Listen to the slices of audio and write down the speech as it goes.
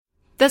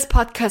This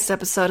podcast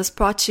episode is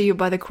brought to you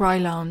by The Cry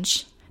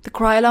Lounge. The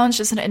Cry Lounge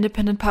is an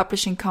independent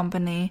publishing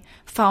company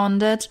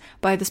founded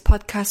by this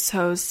podcast's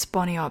host,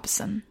 Bonnie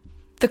Orbison.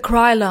 The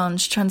Cry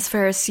Lounge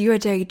transfers your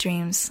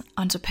daydreams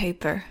onto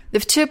paper.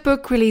 With 2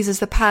 book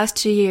releases the past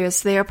 2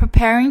 years, they are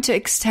preparing to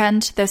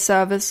extend their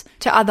service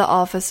to other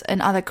authors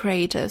and other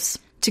creatives.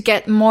 To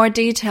get more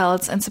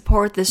details and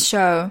support this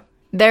show,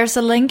 there's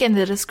a link in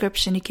the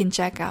description you can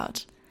check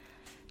out.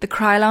 The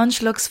Cry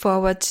Lounge looks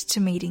forward to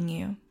meeting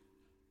you.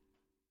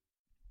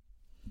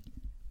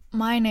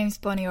 My name's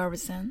Bonnie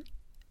Orbison,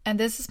 and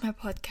this is my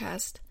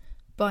podcast,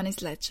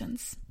 Bonnie's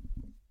Legends.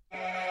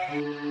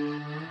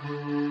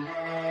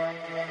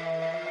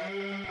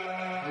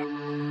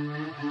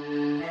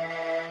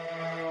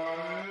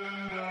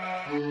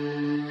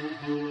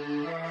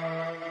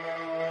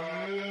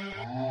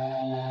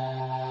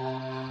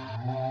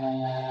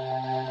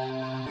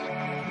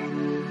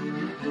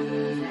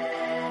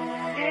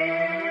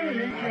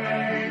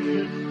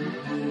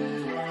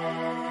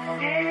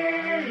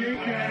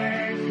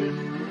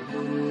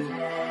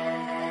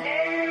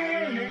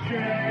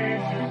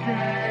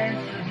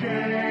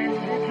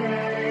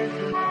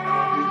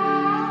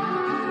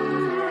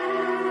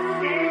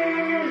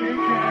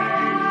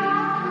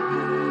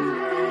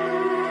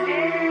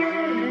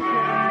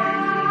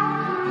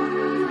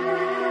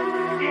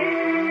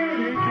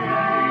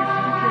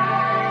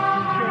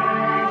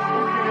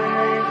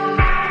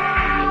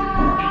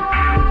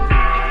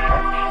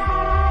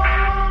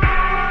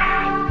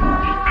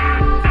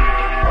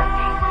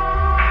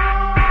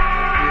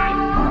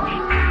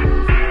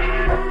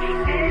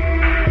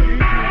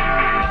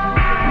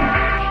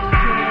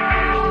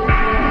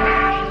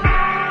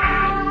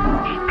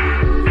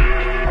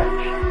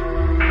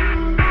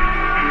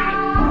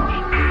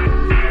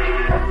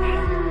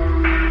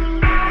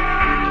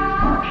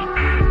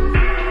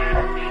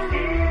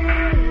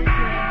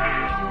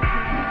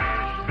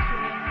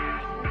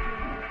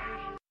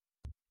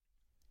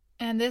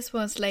 And this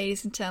was,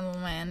 ladies and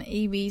gentlemen,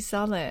 E.B.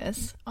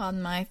 Solace on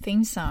my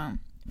theme song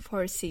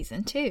for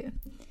season 2.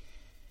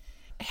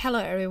 Hello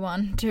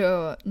everyone to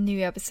a new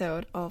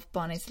episode of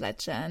Bonnie's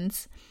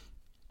Legends.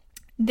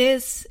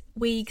 This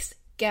week's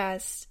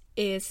guest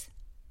is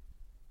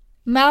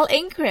Mel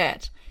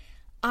Ingrid.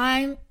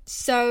 I'm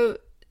so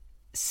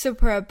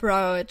super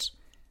proud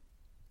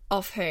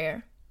of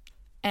her,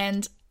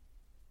 and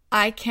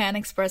I can't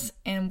express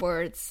in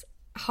words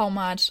how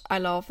much I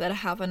love that I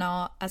have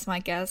her as my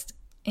guest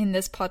in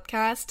this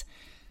podcast.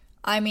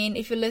 I mean,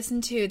 if you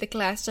listen to the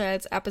Glass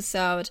Child's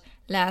episode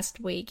last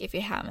week, if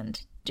you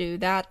haven't, do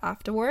that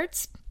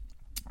afterwards.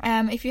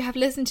 If you have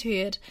listened to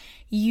it,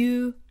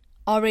 you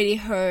already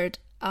heard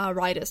a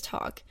writer's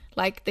talk.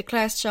 Like the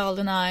Glass Child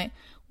and I,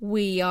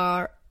 we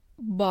are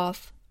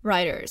both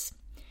writers.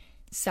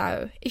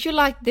 So if you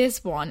like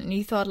this one and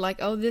you thought like,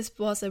 oh, this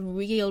was a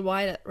real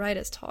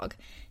writer's talk,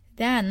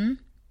 then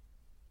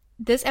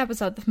this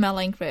episode of Mel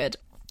Ingrid,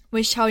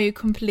 we show you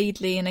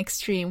completely an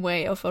extreme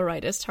way of a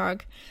writer's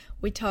talk.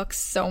 We talk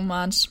so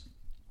much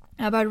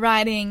about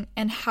writing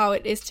and how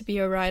it is to be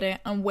a writer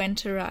and when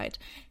to write,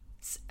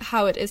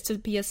 how it is to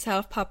be a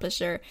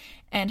self-publisher,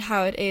 and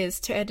how it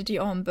is to edit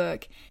your own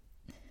book.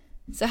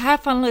 So have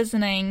fun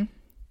listening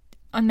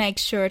and make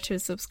sure to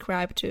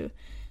subscribe to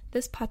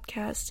this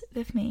podcast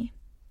with me.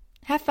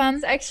 Have fun.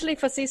 So actually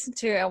for season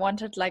 2, I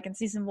wanted, like in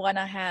season 1,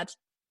 I had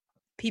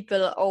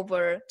people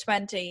over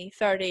 20,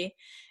 30,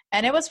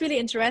 and it was really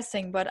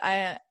interesting, but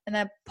at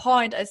that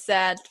point I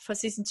said for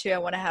season 2 I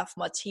want to have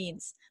more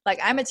teens. Like,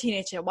 I'm a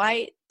teenager,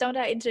 why don't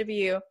I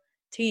interview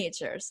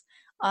teenagers?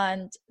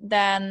 And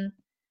then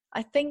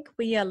I think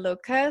via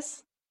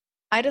Lucas,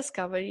 I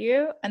discovered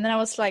you, and then I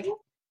was like,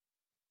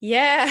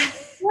 yeah.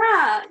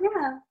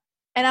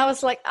 And I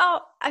was like,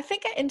 oh, I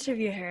think I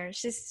interview her.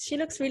 She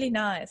looks really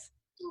nice.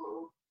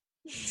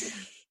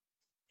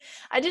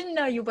 I didn't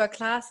know you were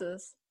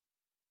classes.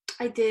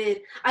 I do.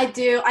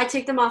 I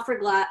take them off for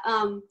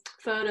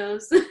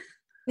photos.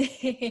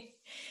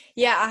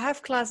 Yeah, I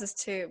have classes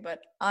too,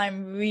 but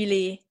I'm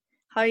really,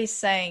 how are you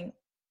saying,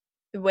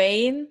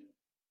 Wayne?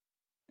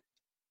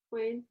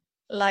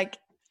 Like,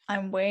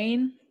 I'm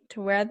Wayne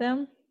to wear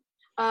them.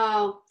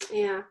 Oh,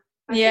 yeah.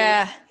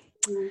 Yeah.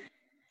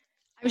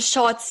 I'm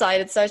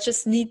short-sighted, so I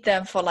just need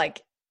them for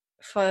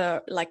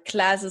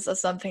classes or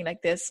something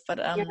like this, but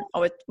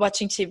or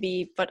watching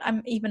TV, but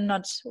I'm even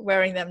not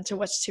wearing them to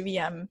watch TV.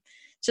 I'm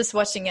just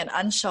watching an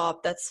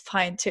unsharp, that's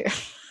fine too.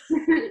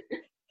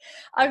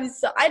 I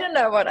don't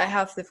know what I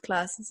have with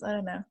classes, I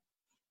don't know.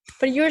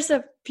 But yours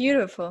are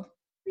beautiful.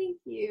 Thank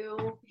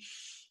you.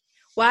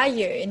 Why are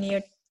you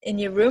in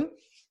your room?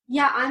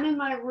 Yeah, I'm in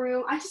my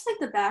room. I just like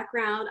the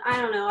background. I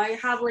don't know. I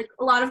have like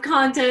a lot of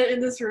content in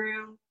this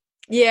room.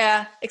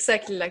 Yeah,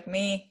 exactly like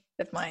me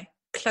with my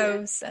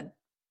clothes and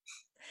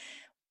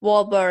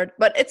wallboard.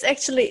 But it's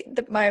actually,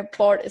 my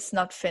board is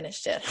not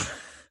finished yet.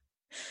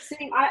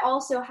 Same. I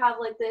also have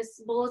like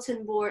this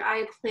bulletin board.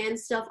 I plan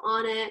stuff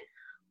on it.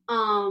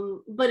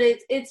 But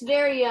it's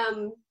very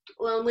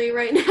lonely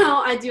right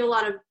now. I do a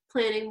lot of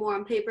planning more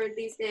on paper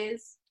these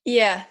days.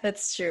 Yeah,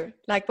 that's true.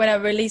 Like when I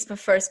released my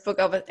first book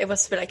of it, it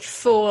was like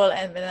full,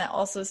 and then I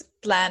also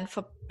planned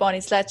for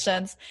Bonnie's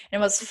Legends,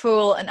 and it was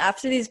full. And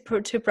after these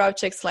two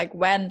projects like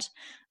went,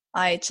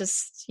 I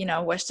just,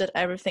 wished it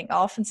everything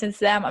off. And since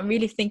then, I'm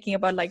really thinking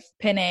about like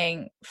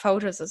pinning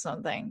photos or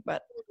something,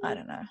 but I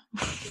don't know.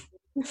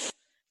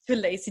 Too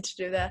lazy to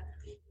do that.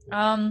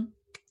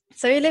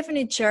 So you live in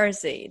New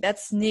Jersey.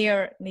 That's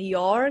near New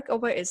York, or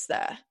where is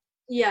that?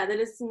 Yeah, that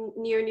is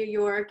near New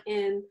York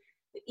in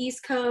the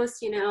East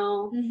Coast,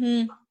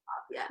 Mm-hmm.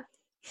 Yeah.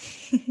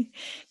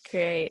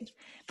 Great.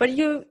 But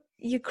you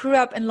grew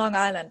up in Long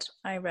Island,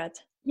 I read.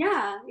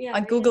 Yeah.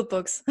 On Google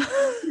Books.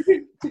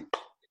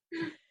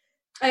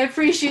 I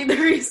appreciate the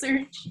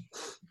research.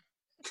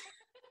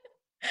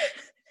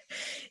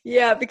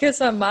 Yeah, because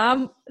my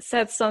mom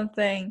said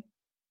something.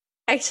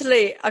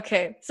 Actually,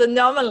 okay, so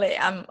normally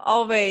I'm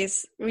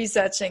always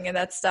researching and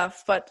that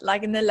stuff, but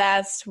like in the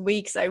last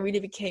weeks, I really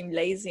became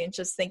lazy and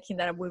just thinking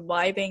that we're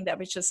vibing, that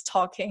we're just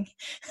talking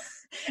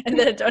and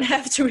that I don't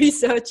have to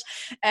research.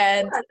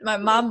 And my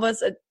mom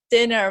was at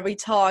dinner, we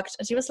talked,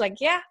 and she was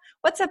like, yeah,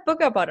 what's that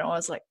book about? And I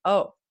was like,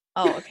 oh,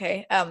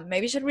 okay,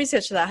 maybe you should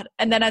research that.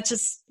 And then I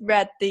just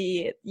read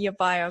your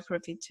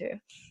biography too.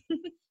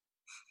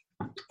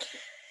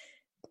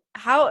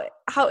 How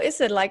is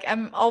it? Like,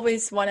 I'm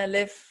always want to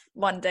live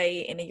one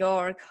day in New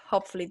York.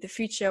 Hopefully the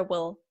future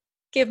will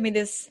give me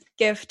this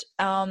gift.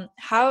 How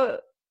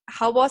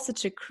was it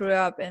to grow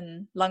up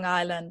in Long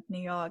Island,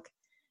 New York,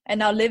 and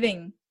now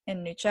living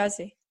in New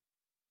Jersey?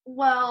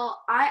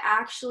 Well, I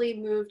actually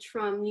moved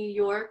from New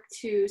York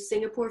to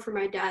Singapore for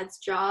my dad's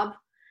job.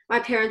 My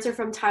parents are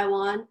from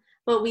Taiwan,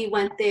 but we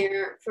went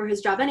there for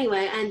his job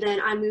anyway. And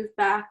then I moved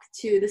back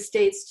to the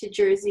States, to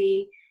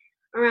Jersey,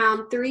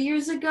 around 3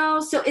 years ago.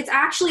 So it's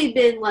actually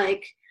been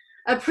like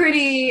a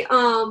pretty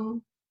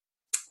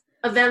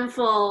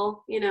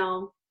eventful,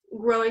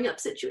 growing up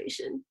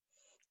situation.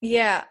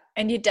 Yeah,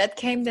 and your dad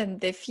came then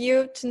with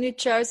you to New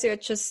Jersey, or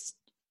just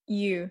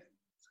you?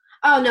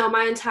 Oh no,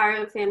 my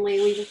entire family,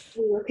 we just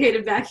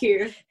relocated back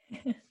here.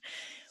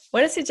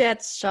 What is your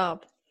dad's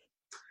job?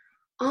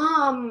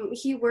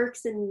 He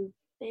works in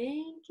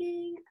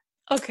banking.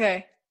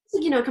 Okay.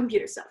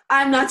 Computer stuff.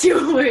 I'm not too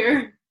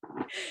aware.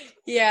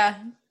 Yeah,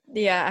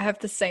 I have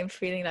the same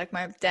feeling. Like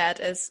my dad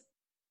is.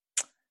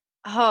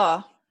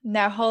 Oh,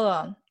 now hold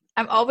on.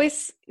 I'm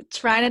always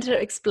trying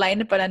to explain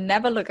it, but I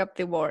never look up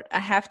the word. I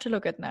have to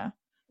look it now.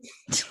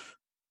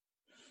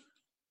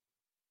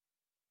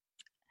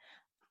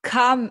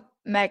 Hold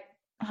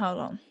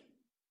on.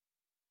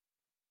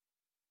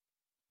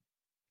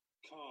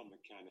 Car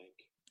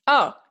mechanic.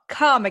 Oh,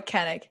 car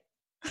mechanic.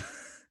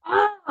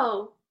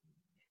 Oh.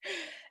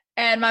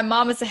 And my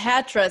mom is a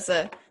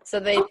hairdresser, so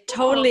they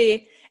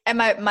totally. And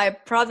my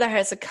brother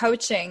has a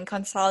coaching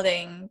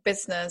consulting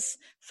business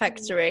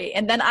factory,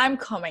 and then I'm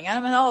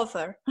an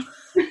author.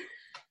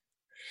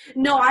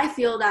 No, I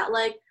feel that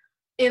like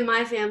in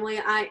my family,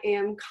 I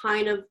am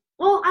kind of,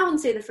 well, I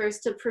wouldn't say the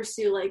first to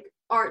pursue like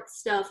art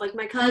stuff. Like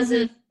my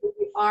cousin,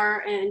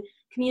 art and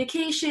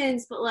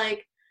communications, but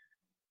like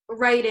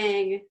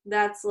writing,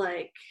 that's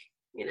like,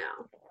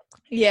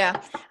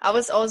 Yeah, I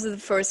was also the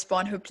first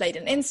one who played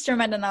an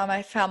instrument in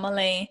my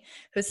family,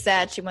 who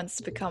said she wants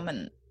to become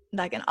an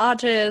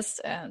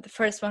artist, and the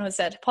first one who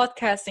said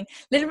podcasting.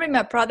 Literally,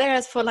 my brother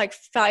has for like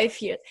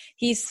 5 years.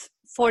 He's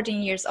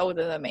 14 years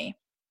older than me.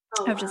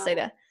 I have to say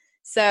that.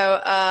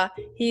 So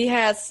he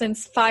has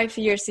since 5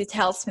 years. He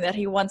tells me that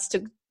he wants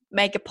to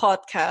make a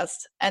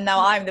podcast, and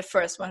now I'm the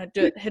first one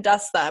who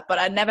does that. But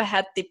I never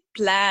had the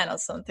plan or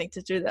something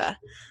to do that.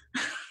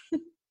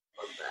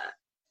 Love that.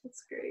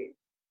 That's great.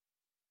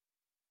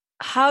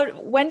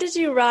 When did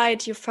you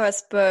write your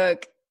first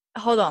book?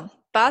 Hold on.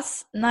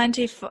 Bus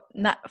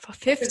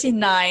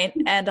 59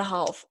 and a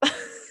half.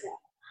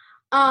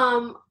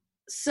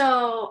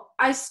 So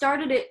I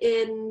started it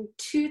in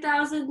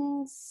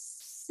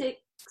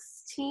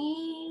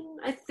 2016,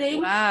 I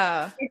think.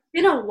 Wow. It's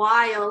been a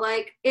while.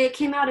 Like it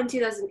came out in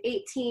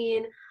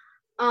 2018.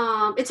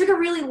 It took a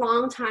really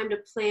long time to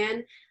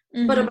plan,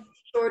 but a much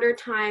shorter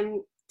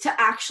time to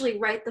actually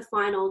write the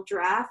final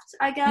draft,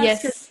 I guess.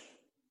 Yes.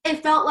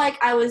 It felt like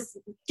I was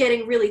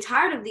getting really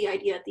tired of the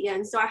idea at the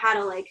end, so I had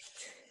to like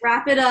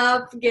wrap it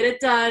up, get it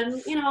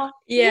done,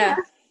 Yeah.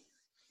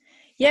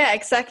 Yeah,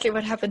 exactly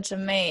what happened to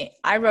me.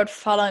 I wrote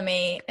Follow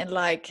Me in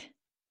like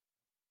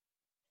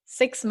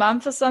 6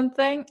 months or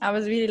something. I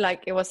was really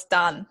like, it was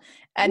done.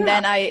 And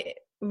then I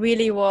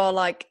really were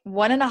like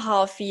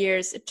 1.5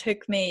 years it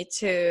took me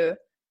to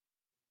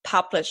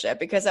publish it,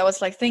 because I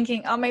was like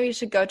thinking, oh, maybe you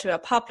should go to a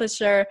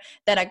publisher.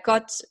 Then I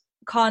got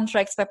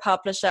contracts by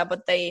publisher,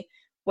 but they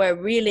were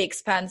really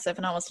expensive,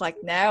 and I was like,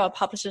 no, a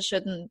publisher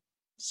shouldn't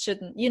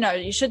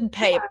you shouldn't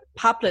pay a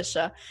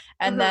publisher.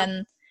 And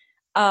then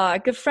a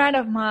good friend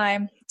of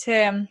mine,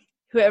 Tim,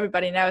 who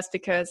everybody knows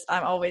because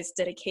I'm always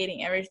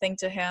dedicating everything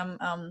to him,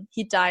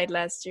 he died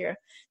last year,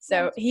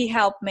 so he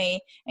helped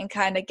me in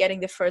kind of getting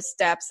the first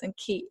steps in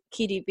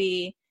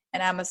KDP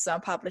and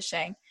Amazon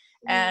publishing.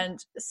 And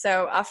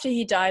so after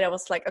he died, I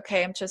was like,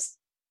 okay, I'm just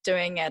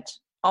doing it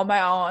on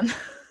my own.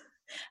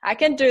 I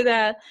can do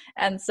that.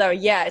 And so,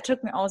 yeah, it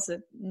took me also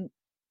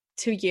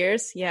 2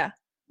 years. Yeah.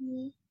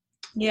 Mhm.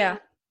 Yeah.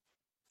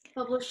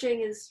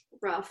 Publishing is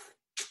rough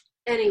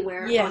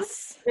anywhere.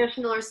 Yes.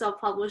 Traditional or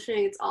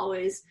self-publishing, it's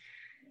always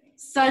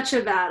such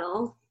a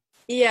battle.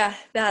 Yeah,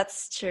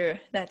 that's true.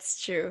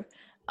 That's true.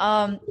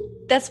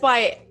 That's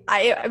why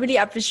I really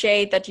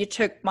appreciate that you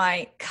took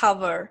my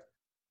cover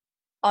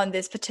on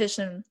this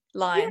petition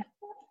line. Yeah,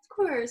 of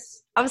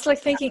course. I was like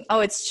thinking, oh,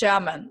 it's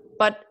German,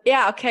 but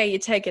yeah, okay, you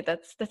take it.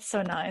 That's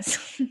so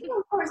nice. Yeah,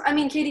 of course. I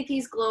mean,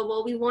 KDP's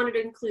global. We wanted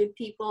to include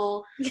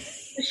people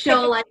to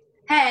show, like,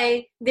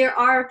 hey, there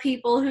are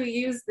people who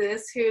use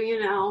this who, you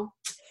know.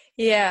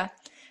 Yeah.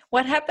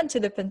 What happened to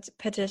the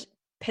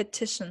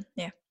petition?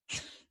 Yeah.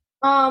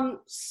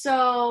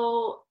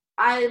 So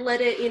I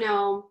let it,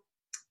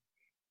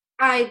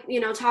 I,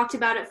 talked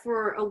about it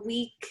for a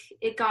week.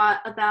 It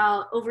got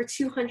about over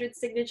 200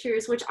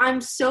 signatures, which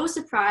I'm so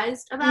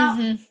surprised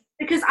about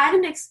because I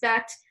didn't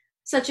expect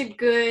such a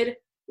good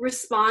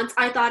response.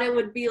 I thought it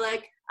would be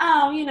like,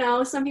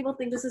 oh, some people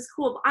think this is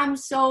cool. But I'm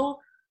so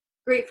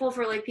grateful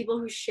for like people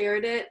who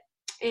shared it.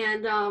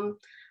 And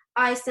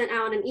I sent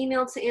out an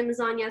email to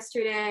Amazon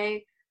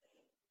yesterday.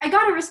 I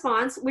got a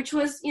response, which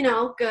was,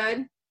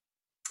 good.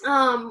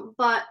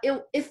 But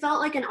it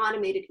felt like an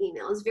automated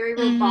email. It was very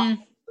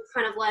robust. It was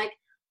kind of like,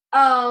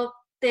 oh,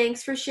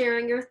 thanks for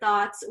sharing your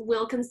thoughts.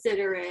 We'll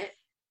consider it.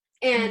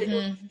 And it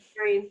was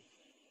very,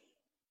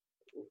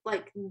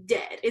 like,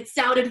 dead. It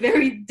sounded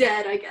very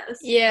dead, I guess.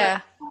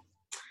 Yeah. But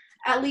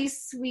at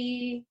least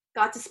we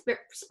got to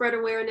spread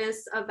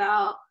awareness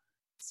about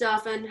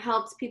stuff and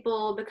helped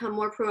people become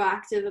more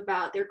proactive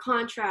about their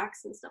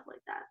contracts and stuff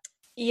like that.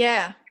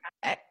 Yeah.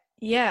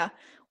 Yeah.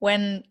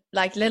 When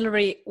like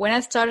literally when I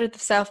started the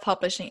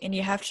self-publishing and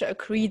you have to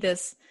agree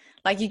this,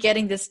 like you're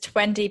getting this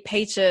 20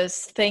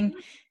 pages thing,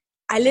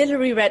 I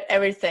literally read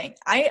everything.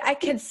 I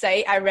can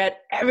say I read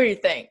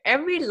everything,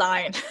 every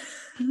line.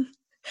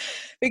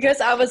 Because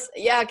I was,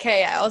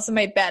 I also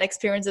made bad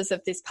experiences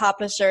with these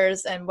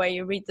publishers and where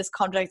you read this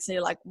contract and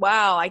you're like,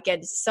 wow, I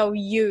get so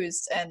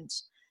used. And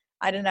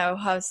I don't know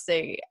how's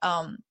the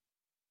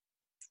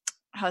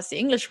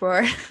English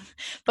word,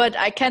 but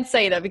I can't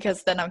say that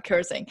because then I'm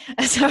cursing.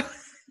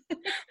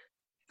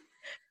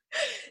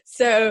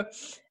 So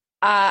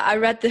I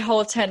read the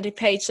whole 20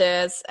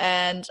 pages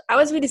and I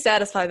was really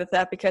satisfied with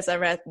that because I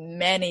read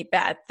many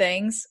bad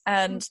things.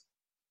 And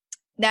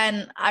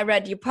then I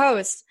read your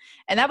post,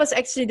 and that was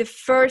actually the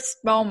first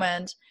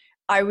moment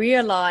I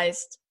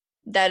realized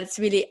that it's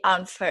really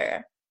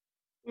unfair.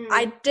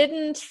 I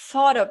didn't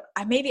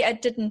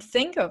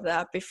think of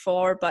that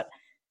before, but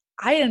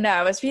I don't know.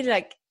 I was really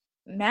like,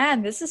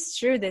 man, this is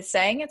true. They're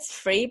saying it's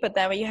free, but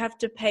then you have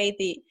to pay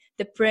the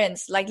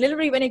prints. Like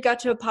literally when you go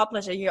to a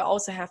publisher, you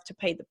also have to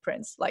pay the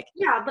prints. Like,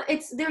 yeah, but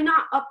they're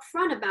not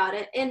upfront about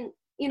it. And,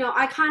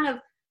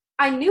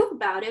 I knew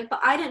about it, but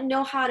I didn't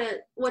know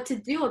what to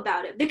do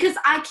about it because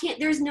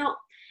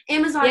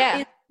Amazon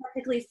is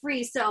technically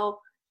free. So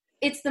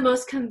it's the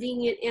most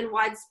convenient and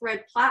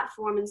widespread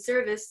platform and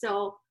service.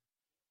 So,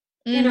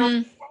 you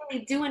can't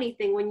really do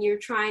anything when you're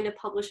trying to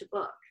publish a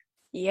book.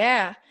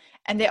 Yeah.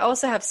 And they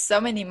also have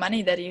so many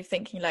money that you're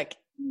thinking like,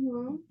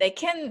 they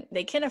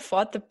can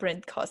afford the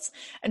print costs.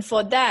 And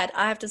for that,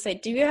 I have to say,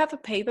 do you have a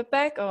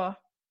paperback or?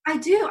 I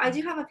do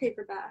have a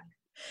paperback.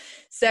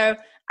 So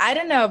I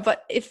don't know,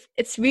 but if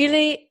it's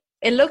really,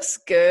 it looks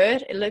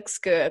good,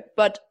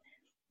 but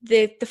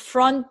the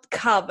front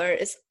cover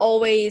is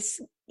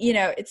always,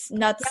 it's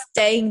not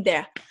staying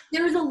there.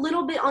 There's a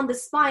little bit on the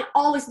spine.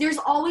 There's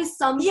always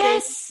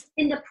something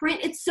in the print.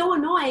 It's so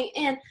annoying.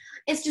 And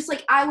it's just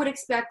like, I would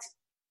expect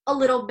a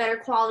little better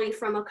quality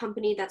from a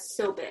company that's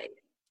so big.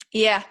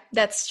 Yeah,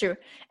 that's true.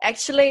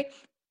 Actually,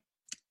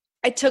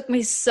 it took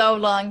me so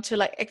long to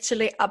like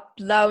actually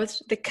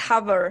upload the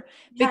cover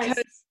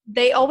because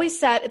they always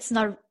said it's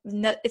not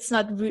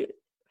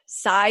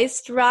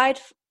sized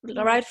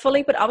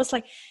rightfully, but I was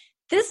like,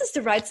 this is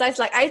the right size.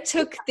 Like I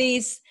took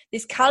these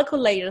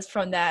calculators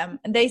from them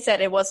and they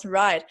said it wasn't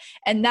right.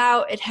 And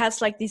now it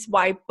has like these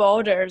white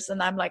borders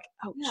and I'm like,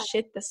 oh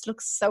shit, this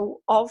looks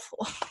so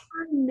awful.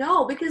 I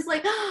know, because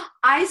like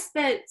I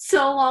spent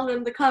so long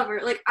on the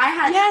cover. Like I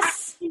had the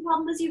same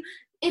problem as you.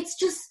 It's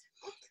just,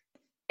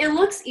 it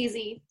looks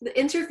easy. The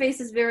interface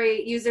is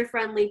very user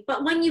friendly,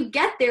 but when you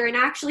get there and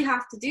actually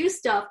have to do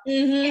stuff,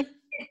 it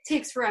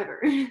takes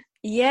forever.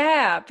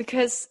 Yeah,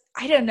 because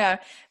I don't know.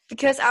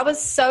 Because I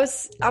was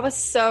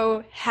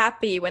so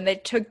happy when they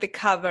took the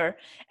cover,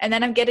 and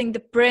then I'm getting the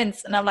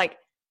prints, and I'm like,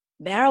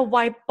 there are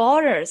white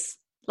borders.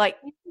 Like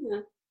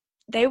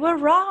they were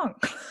wrong.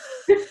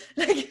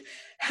 Like,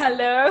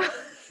 hello.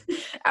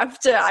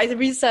 After I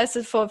resized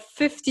it for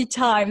 50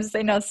 times,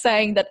 they're now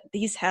saying that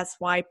these has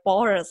white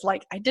borders.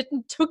 Like I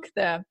didn't took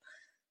them.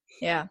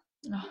 Yeah,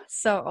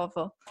 so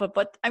awful.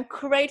 But I'm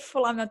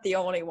grateful I'm not the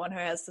only one who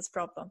has this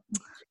problem.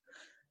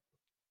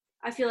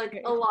 I feel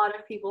like a lot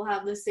of people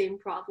have the same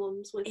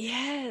problems with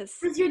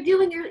because you're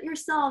doing it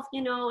yourself,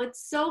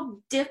 it's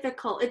so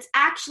difficult. It's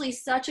actually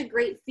such a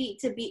great feat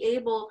to be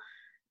able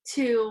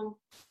to,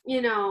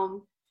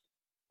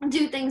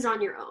 do things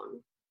on your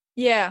own.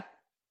 Yeah,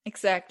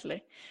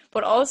 exactly.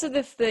 But also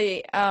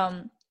the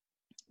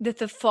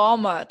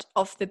format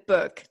of the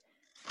book,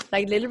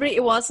 like literally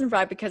it wasn't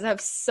right because I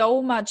have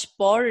so much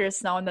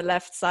borders now on the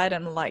left side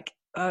and I'm like,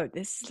 oh,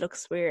 this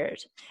looks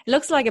weird. It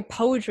looks like a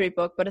poetry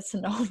book, but it's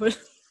a novel.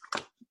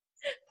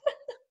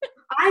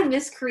 I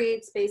miss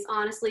CreateSpace,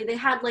 honestly. They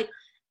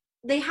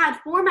had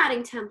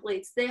formatting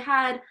templates. They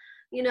had,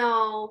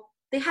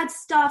 they had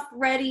stuff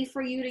ready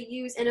for you to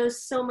use, and it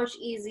was so much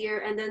easier.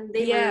 And then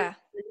they Yeah.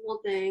 the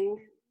whole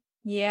thing.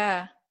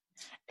 Yeah.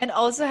 And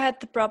also had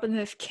the problem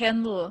with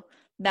Kindle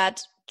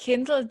that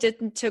Kindle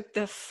didn't took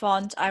the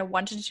font I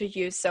wanted to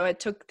use, so I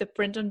took the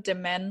print on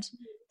demand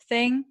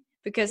thing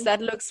because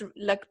that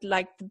looked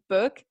like the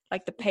book,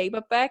 like the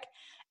paperback.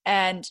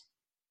 And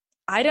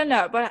I don't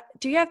know, but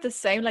do you have the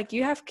same? Like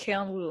you have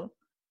Kindle.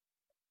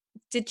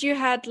 Did you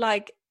had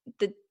like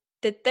did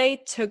they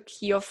took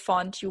your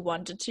font you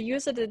wanted to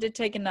use, or did they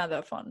take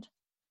another font?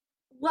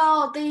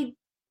 Well,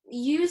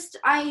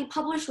 I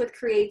published with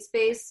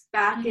CreateSpace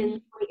back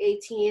in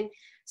 2018.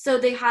 So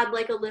they had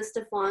like a list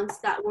of fonts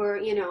that were,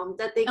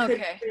 that they could.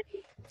 Okay.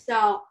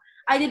 So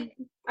I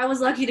was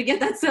lucky to get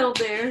that settled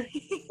there.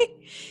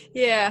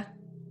 Yeah.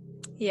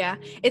 Yeah.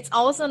 It's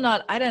also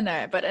not, I don't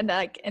know, but in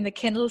the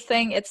Kindle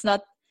thing, it's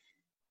not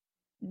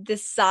the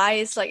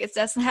size, like it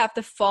doesn't have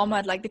the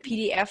format, like the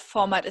PDF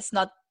format is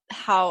not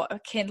how a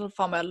Kindle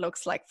format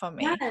looks like for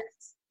me.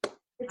 Yes.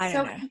 I It's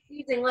don't so know.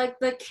 confusing. Like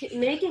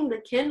making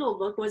the Kindle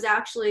book was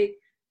actually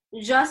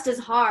just as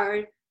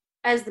hard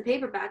as the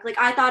paperback. Like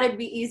I thought it'd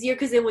be easier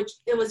because it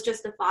was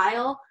just a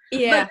file.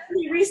 Yeah. But then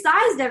they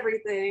resized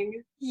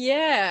everything.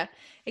 Yeah,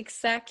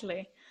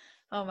 exactly.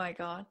 Oh my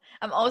God.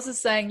 I'm also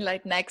saying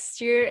like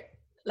next year,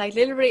 like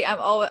literally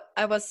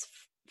I was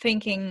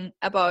thinking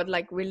about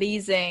like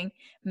releasing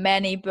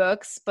many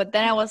books, but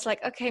then I was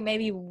like, okay,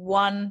 maybe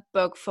one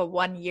book for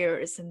 1 year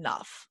is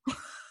enough.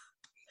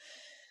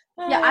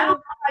 Yeah, I don't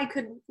know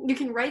how you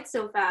can write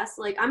so fast.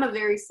 Like I'm a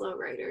very slow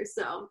writer,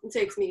 so it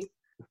takes me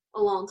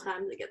a long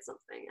time to get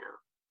something out.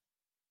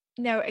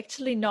 No,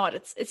 actually not.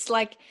 It's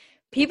like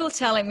people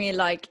telling me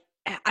like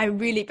I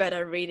really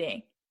better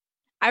reading.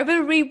 I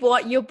will read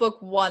your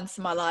book once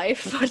in my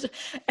life, but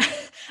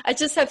I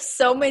just have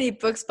so many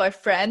books by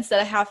friends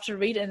that I have to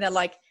read, and they're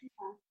like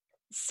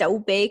so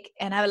big,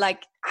 and I'm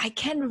like, I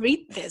can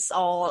read this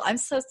all. I'm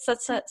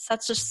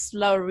such a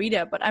slow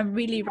reader, but I'm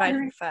really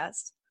writing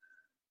fast.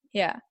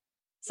 Yeah.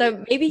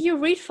 So maybe you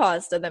read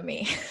faster than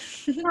me.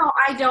 No,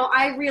 I don't.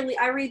 I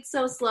read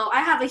so slow.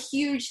 I have a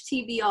huge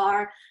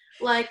TBR.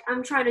 Like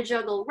I'm trying to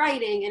juggle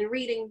writing and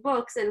reading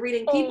books and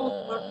reading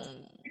people's books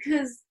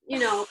because,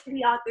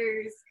 the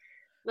authors.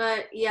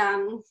 But yeah,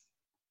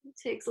 it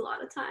takes a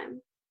lot of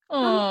time.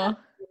 Oh.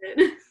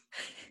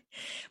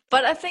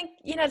 But I think,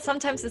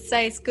 sometimes it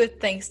says good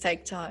things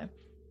take time.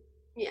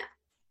 Yeah.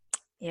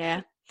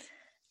 Yeah.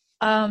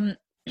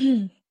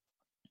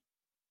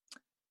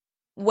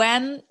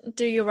 When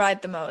do you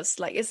write the most?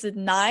 Like, is it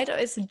night or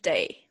is it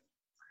day?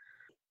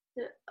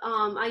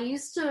 I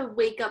used to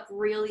wake up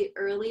really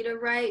early to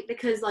write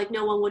because like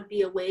no one would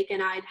be awake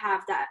and I'd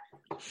have that,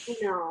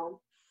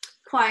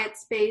 quiet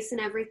space and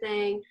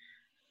everything.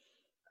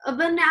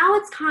 But now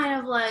it's kind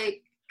of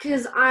like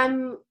because I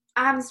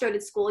haven't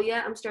started school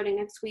yet. I'm starting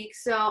next week,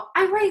 so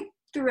I write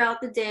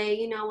throughout the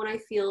day. When I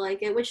feel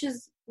like it, which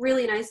is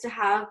really nice to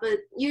have. But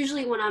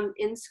usually when I'm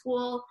in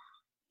school,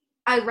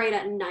 I write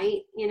at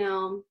night.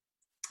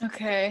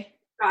 Okay.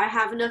 I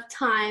have enough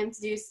time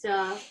to do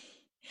stuff.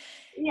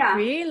 Yeah.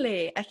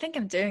 Really? I think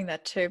I'm doing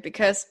that too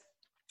because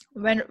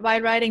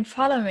while writing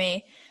Follow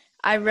Me,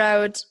 I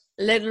wrote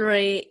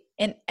literally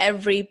in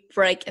every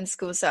break in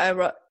school. So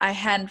I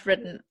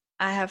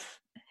have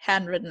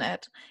handwritten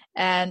it,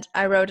 and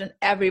I wrote in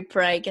every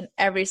break and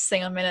every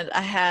single minute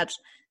I had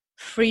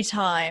free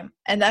time.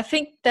 And I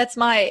think that's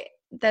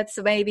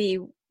maybe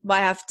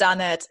why I've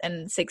done it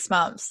in 6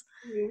 months.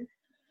 Mm-hmm.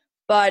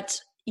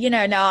 But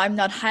now I'm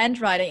not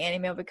handwriting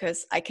anymore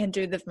because I can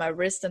do it with my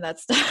wrist and that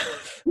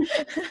stuff.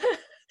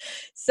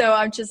 So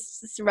I'm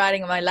just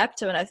writing on my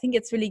laptop, and I think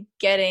it's really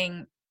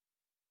getting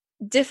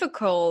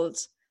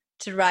difficult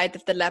to write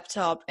with the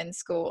laptop in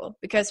school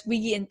because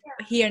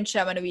here in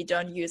Germany we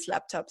don't use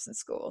laptops in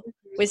school.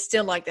 Mm-hmm. We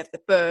still like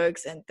the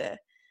books and the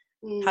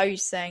how you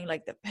saying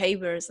like the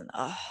papers and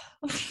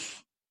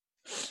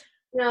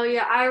No,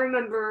 yeah, I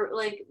remember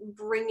like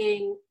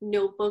bringing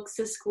notebooks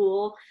to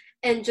school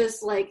and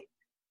just like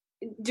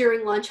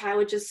during lunch I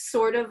would just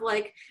sort of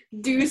like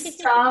do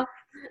stuff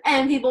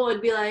and people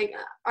would be like,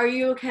 are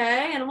you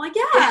okay? And I'm like,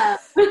 yeah.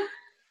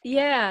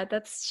 Yeah,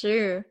 that's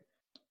true.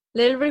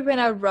 Literally when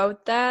I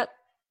wrote that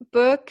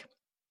book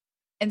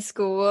in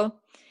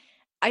school,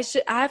 I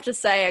have to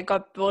say I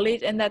got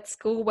bullied in that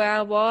school where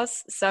I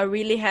was. So I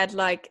really had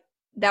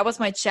that was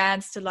my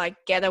chance to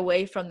get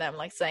away from them,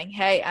 saying,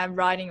 hey, I'm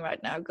writing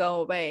right now,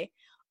 go away.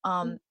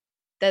 That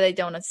they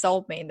don't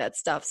insult me and that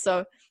stuff.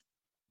 So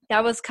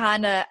that was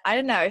kind of, I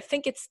don't know, I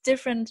think it's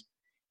different.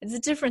 It's a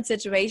different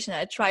situation.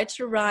 I tried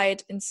to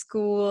write in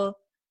school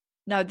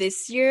now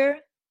this year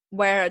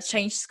where I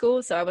changed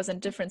school. So I was in a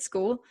different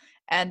school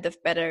and the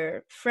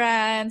better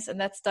friends and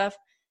that stuff.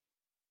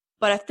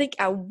 But I think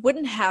I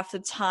wouldn't have the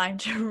time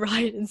to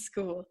write in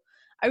school.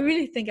 I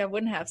really think I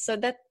wouldn't have. So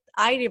that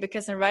idea,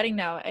 because I'm writing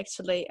now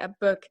actually a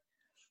book,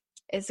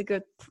 is a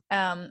good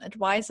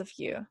advice of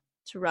you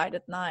to write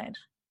at night.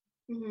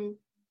 Mm-hmm.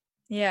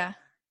 Yeah.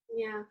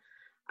 Yeah.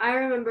 I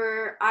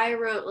remember I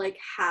wrote like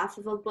half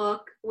of a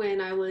book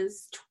when I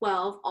was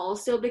 12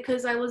 also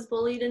because I was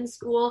bullied in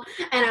school,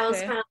 and I was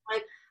Okay. kind of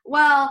like,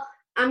 well,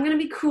 I'm going to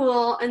be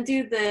cool and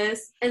do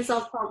this and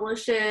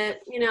self-publish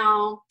it, you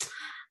know.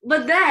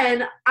 But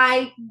then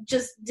I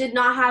just did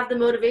not have the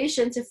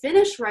motivation to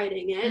finish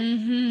writing it.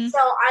 Mm-hmm. So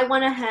I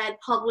went ahead,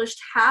 published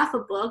half a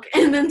book,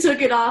 and then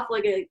took it off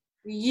like a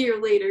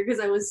year later because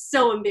I was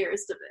so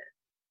embarrassed of it.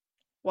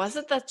 Was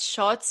it that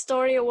short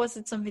story or was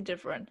it something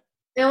different?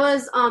 It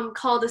was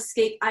called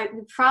Escape. I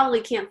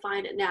probably can't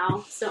find it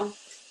now, so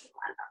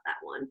glad about that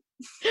one.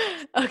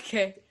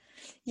 Okay.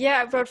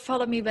 Yeah, I wrote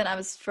Follow Me when I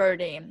was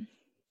 13.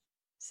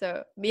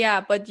 So, yeah,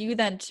 but you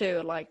then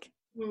too, like,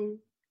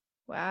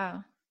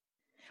 wow.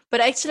 But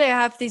actually, I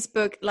have this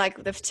book, like,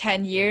 with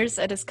 10 years,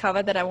 I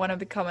discovered that I want to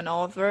become an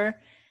author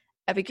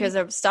because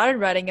I started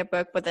writing a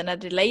book, but then I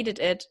deleted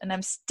it, and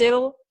I'm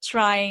still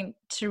trying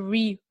to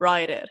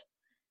rewrite it.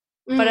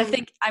 But I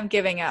think I'm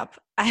giving up.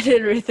 I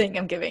literally think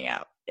I'm giving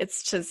up.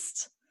 It's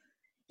just,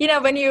 you know,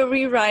 when you're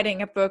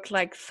rewriting a book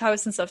like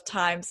thousands of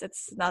times,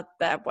 it's not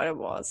that what it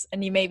was.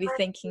 And you may be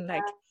thinking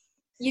like,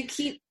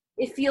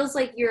 it feels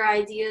like your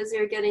ideas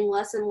are getting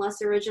less and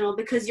less original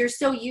because you're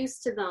so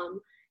used to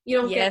them. You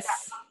don't get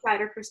that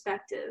outsider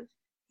perspective.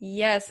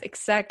 Yes,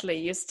 exactly.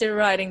 You're still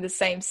writing the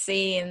same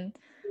scene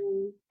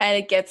and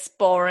it gets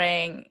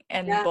boring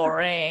and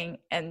boring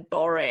and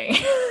boring.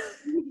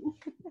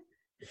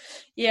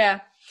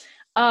 Yeah.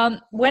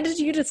 When did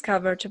you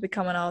discover to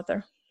become an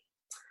author?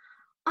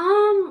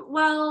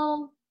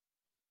 Well,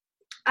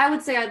 I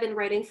would say I've been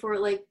writing for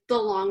like the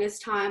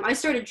longest time. I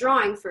started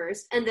drawing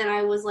first, and then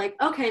I was like,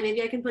 okay,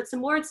 maybe I can put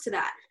some words to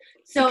that.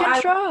 So you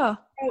can draw.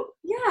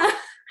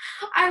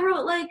 I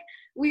wrote like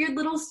weird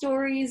little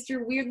stories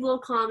or weird little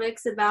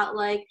comics about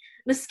like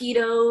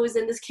mosquitoes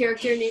and this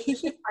character named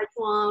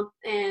Swamp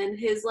and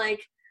his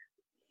like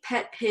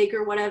pet pig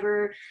or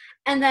whatever.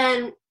 And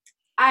then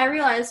I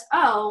realized,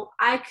 I'm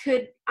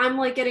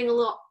like getting a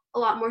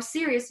lot more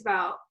serious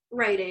about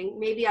writing.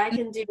 Maybe I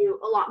can do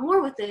a lot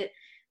more with it.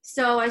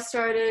 So I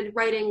started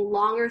writing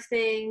longer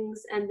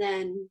things, and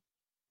then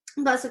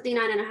Bus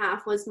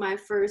 59.5 was my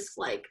first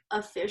like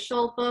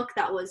official book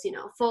that was, you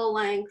know, full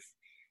length,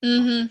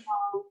 an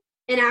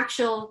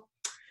actual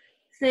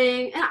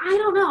thing. And I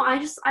don't know,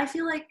 I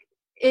feel like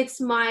it's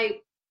my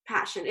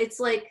passion. It's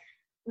like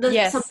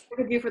something I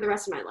could do for the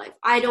rest of my life.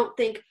 I don't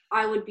think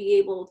I would be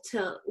able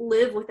to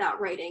live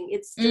without writing.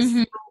 It's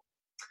just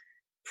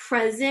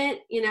present,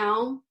 you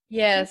know?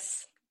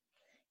 Yes,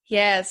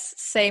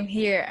 same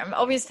here. I'm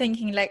always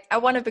thinking like I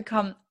want to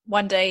become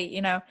one day,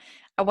 you know,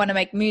 I want to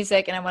make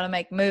music and I want to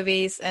make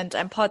movies, and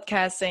I'm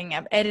podcasting,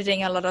 I'm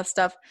editing a lot of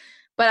stuff,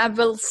 but I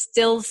will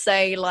still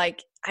say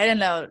like, I don't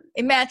know,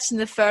 imagine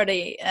the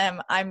 30,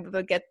 I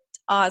will get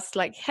asked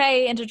like,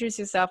 hey, introduce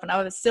yourself, and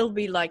I will still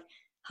be like,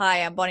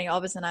 hi, I'm Bonnie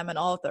Albers and I'm an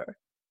author.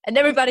 And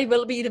everybody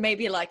will be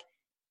maybe like,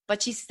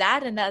 but she's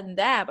that and that and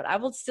that, but I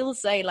will still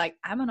say like,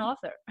 I'm an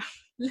author.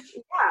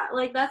 Yeah,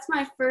 like that's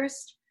my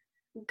first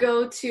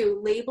go-to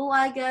label,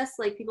 I guess.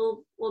 Like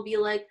people will be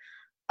like,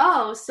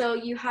 oh, so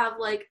you have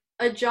like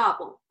a job.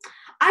 Well,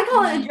 I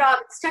call it a job.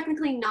 It's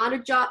technically not a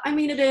job. I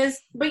mean, it is,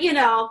 but you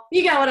know,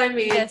 you get what I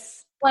mean.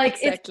 Yes, like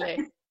exactly.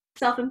 It's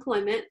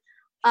self-employment.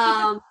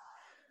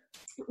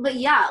 But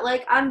yeah,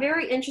 like I'm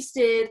very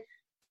interested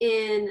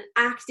in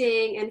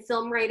acting and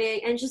film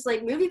writing and just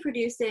like movie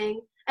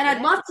producing, and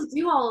I'd love to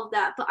do all of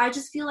that, but I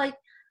just feel like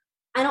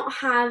I don't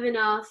have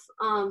enough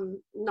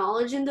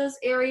knowledge in those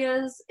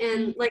areas,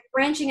 and like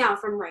branching out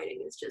from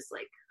writing is just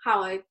like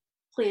how I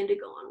plan to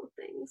go on with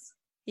things.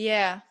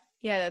 Yeah,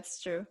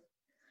 that's true.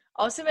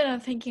 Also, when I'm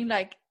thinking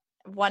like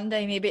one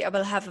day maybe I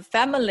will have a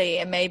family,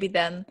 and maybe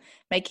then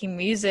making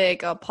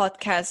music or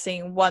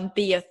podcasting won't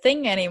be a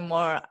thing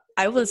anymore.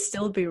 I will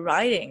still be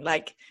writing,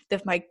 like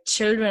with my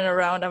children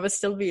around, I will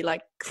still be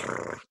like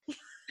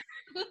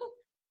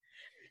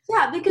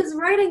Yeah, because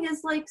writing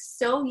is like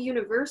so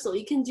universal.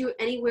 You can do it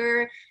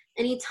anywhere,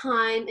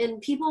 anytime,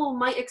 and people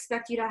might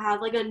expect you to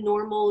have like a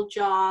normal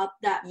job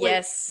that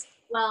yes,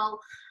 well,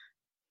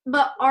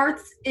 but art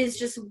is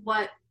just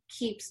what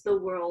keeps the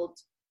world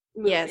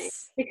moving.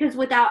 Yes, because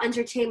without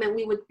entertainment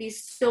we would be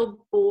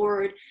so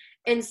bored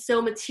and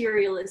so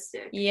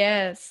materialistic.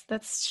 yes,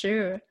 that's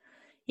true.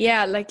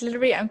 Yeah, like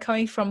literally I'm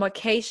coming from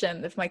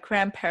vacation with my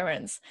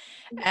grandparents,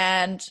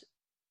 and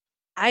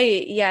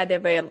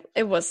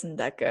it wasn't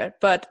that good,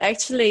 but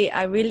actually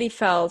I really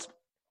felt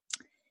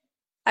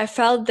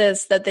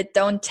this, that they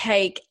don't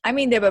take, I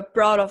mean, they were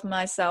proud of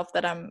myself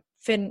that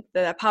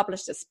that I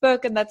published this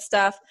book and that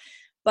stuff,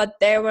 but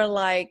they were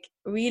like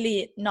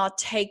really not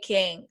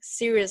taking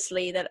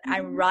seriously that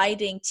I'm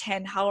writing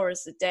 10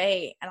 hours a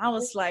day. And I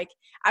was like,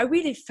 I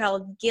really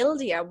felt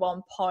guilty at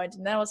one point,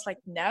 and then I was like,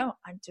 no,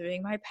 I'm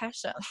doing my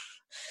passion.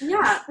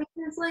 Yeah,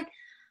 because like,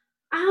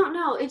 I don't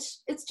know,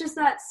 it's just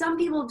that some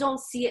people don't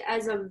see it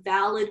as a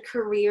valid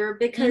career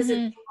because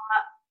it's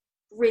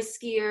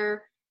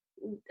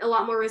a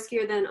lot more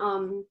riskier than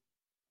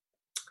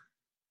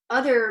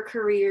other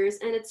careers,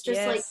 and it's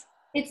just like,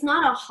 it's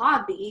not a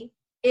hobby,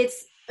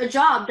 it's a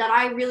job that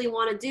I really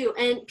want to do.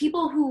 And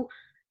people who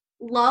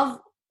love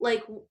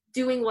like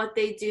doing what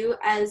they do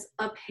as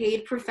a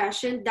paid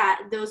profession,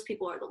 that those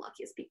people are the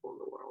luckiest people in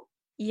the world.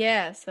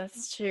 Yes,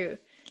 that's true.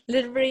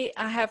 Literally,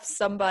 I have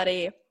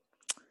somebody,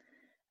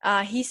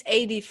 he's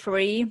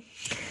 83.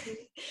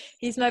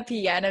 He's my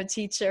piano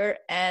teacher,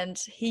 and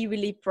he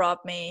really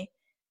brought me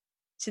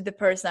to the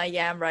person I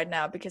am right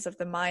now because of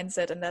the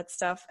mindset and that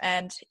stuff.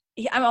 And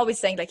I'm always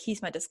saying like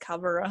he's my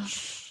discoverer.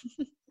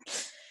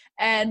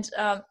 And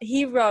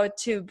he wrote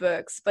 2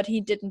 books, but he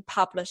didn't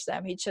publish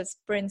them. He just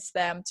prints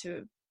them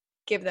to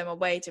give them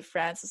away to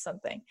friends or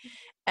something.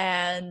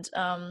 And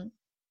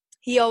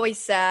he always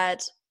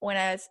said, when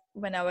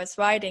I was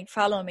writing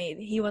Follow Me,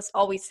 he was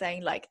always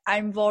saying like,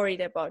 I'm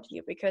worried about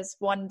you because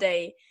one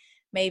day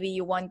maybe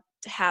you won't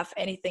have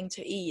anything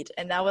to eat.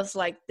 And I was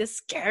like, this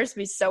scares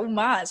me so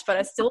much, but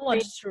I still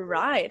wanted to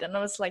write. And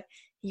I was like,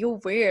 you're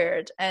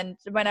weird. And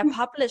when I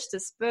published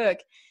this book,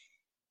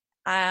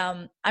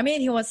 I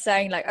mean, he was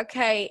saying like,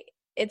 okay,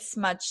 it's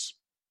much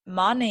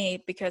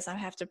money because I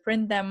have to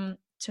print them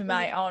to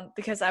my own,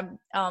 because I'm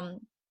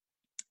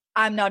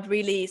not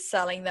really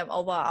selling them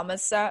over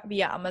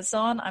via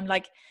Amazon. I'm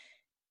like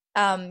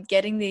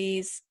getting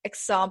these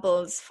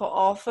examples for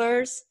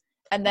authors,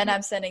 and then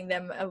I'm sending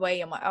them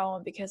away on my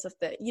own because of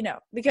the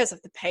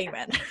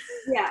payment.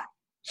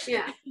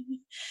 Yeah.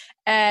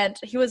 And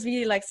he was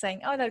really like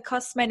saying, oh, that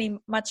costs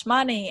much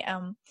money.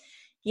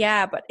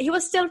 Yeah, but he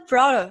was still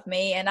proud of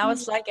me. And I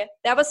was like,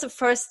 that was the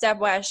first step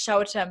where I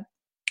showed him,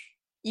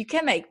 you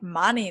can make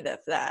money with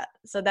that.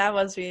 So that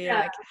was really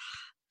like,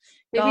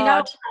 maybe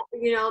God.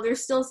 not,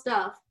 there's still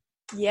stuff.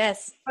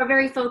 Yes. We're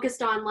very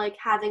focused on like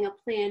having a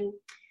plan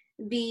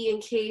B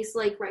in case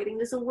like writing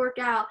doesn't work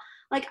out.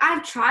 Like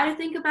I've tried to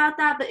think about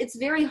that, but it's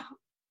very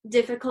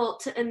difficult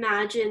to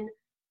imagine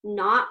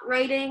not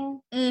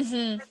writing a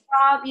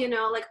job,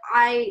 like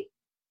I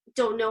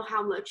don't know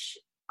how much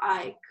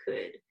I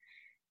could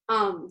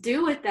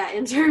do with that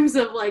in terms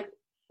of like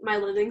my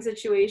living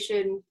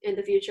situation in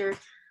the future.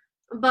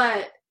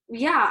 But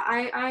yeah,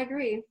 I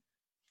agree.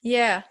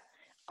 Yeah.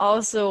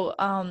 Also,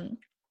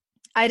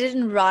 I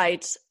didn't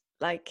write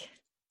like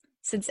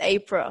since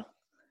April.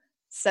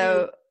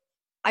 So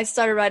I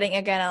started writing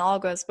again in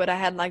August, but I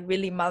had like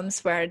really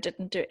months where I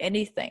didn't do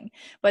anything.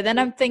 But then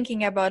I'm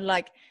thinking about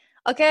like,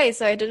 okay,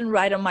 so I didn't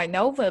write on my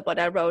novel, but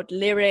I wrote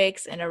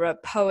lyrics and I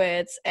wrote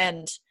poets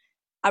and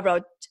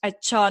I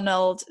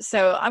journaled.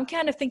 So I'm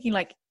kind of thinking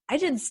like, I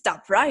didn't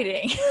stop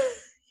writing.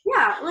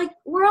 Yeah, like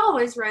we're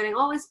always writing,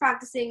 always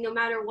practicing, no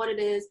matter what it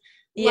is.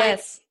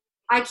 Yes.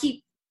 Like, I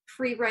keep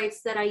free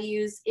writes that I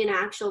use in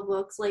actual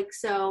books. Like,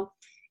 so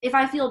if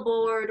I feel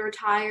bored or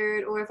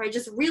tired, or if I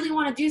just really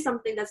want to do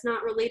something that's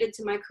not related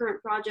to my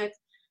current project,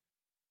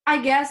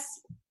 I guess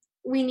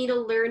we need to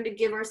learn to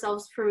give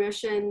ourselves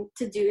permission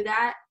to do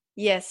that.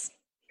 Yes.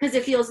 Because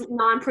it feels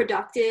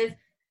non-productive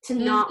to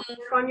not work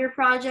on your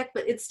project,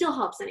 but it still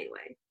helps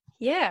anyway.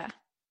 Yeah.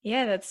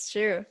 Yeah, that's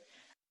true.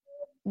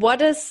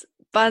 What is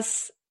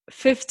Buzz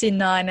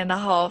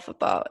 59.5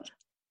 about?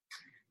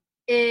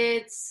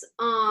 It's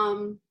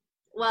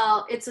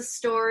it's a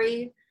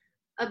story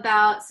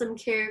about some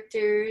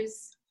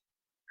characters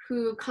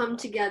who come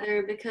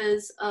together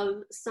because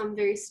of some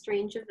very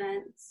strange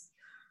events.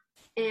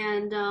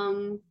 And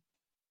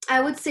I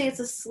would say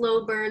it's a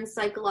slow burn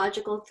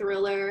psychological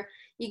thriller.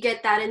 You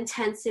get that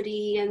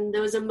intensity and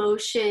those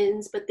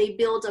emotions, but they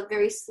build up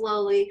very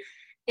slowly.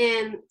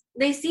 And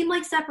they seem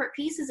like separate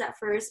pieces at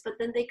first, but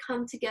then they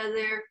come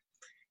together.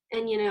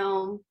 And,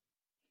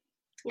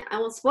 I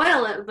won't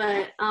spoil it,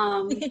 but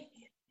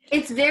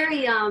it's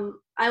very,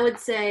 I would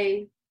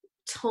say,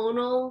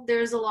 tonal.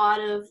 There's a lot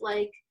of,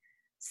 like,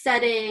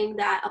 setting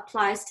that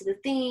applies to the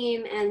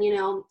theme. And,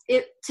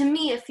 to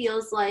me, it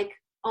feels like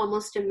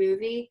almost a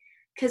movie.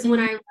 Because when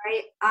I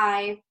write,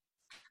 I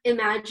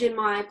imagine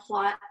my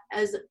plot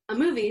as a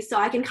movie, so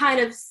I can kind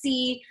of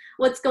see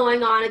what's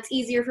going on. It's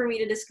easier for me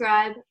to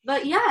describe.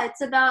 But yeah,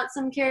 it's about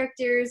some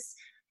characters.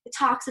 It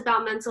talks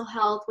about mental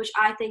health, which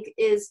I think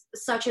is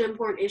such an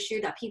important issue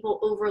that people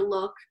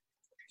overlook.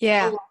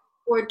 Yeah.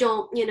 Or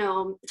don't,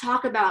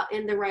 talk about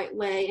in the right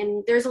way.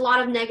 And there's a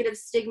lot of negative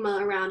stigma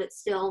around it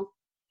still.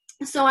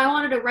 So I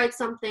wanted to write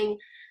something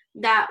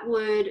that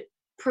would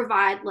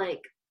provide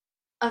like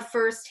a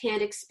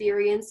first-hand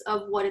experience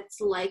of what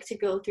it's like to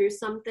go through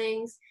some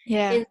things.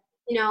 Yeah. And,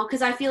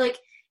 because I feel like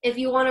if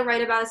you want to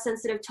write about a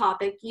sensitive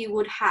topic, you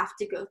would have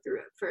to go through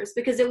it first,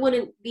 because it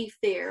wouldn't be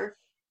fair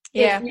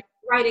if you're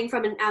writing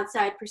from an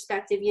outside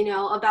perspective,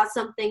 about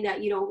something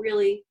that you don't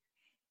really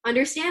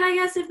understand, I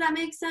guess, if that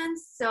makes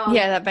sense. So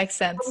Yeah, that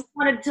makes I sense. just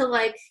wanted to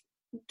like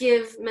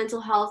give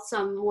mental health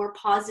some more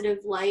positive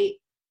light,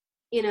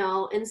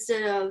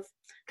 instead of,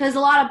 because a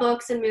lot of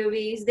books and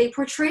movies, they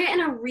portray it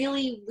in a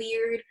really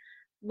weird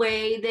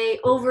way. They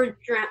over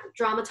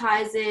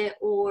dramatize it,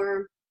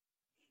 or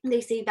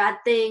they say bad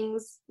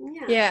things.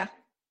 Yeah.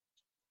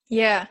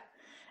 Yeah.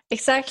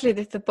 Exactly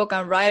the book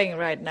I'm writing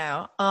right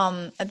now.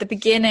 At the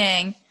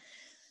beginning,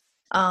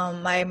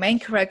 my main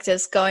character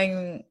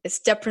is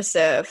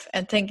depressive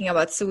and thinking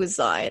about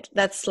suicide.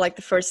 That's like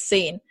the first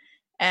scene.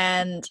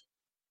 And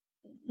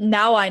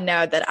now I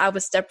know that I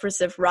was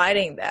depressive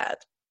writing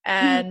that.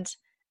 And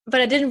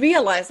but I didn't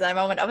realize that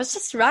moment. I was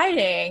just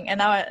writing,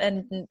 and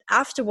and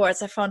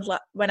afterwards I found,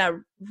 like, when I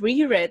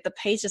reread the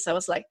pages, I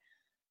was like,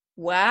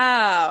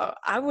 wow,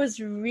 I was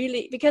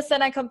really, because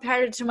then I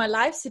compared it to my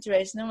life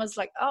situation and was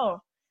like, oh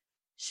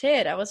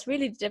shit, I was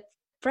really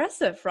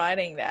depressive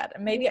writing that.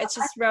 And maybe I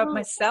just wrote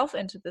myself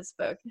into this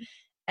book.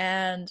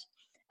 And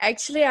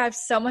actually, I have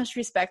so much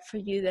respect for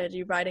you that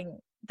you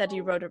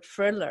wrote a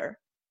thriller.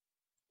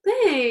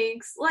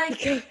 Thanks.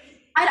 Like,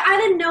 I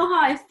didn't know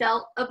how I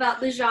felt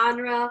about the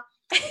genre.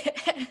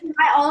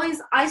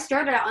 I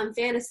started out on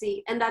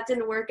fantasy, and that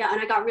didn't work out,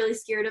 and I got really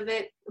scared of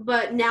it.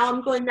 But now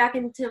I'm going back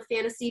into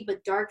fantasy,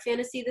 but dark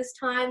fantasy this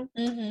time,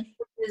 which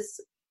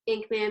is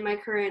Inkman, my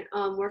current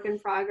work in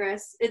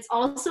progress. It's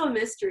also a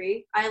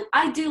mystery.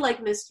 I do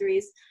like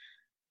mysteries.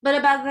 But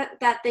about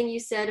that thing you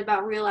said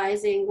about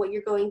realizing what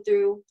you're going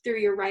through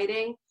your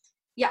writing,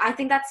 yeah, I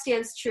think that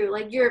stands true.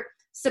 Like, you're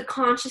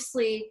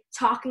subconsciously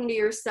talking to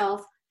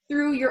yourself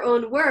through your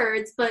own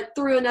words, but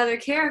through another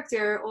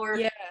character or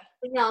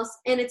something else.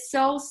 And it's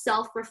so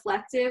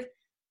self-reflective.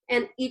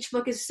 And each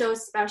book is so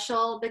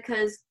special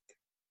because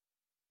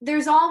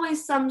there's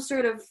always some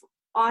sort of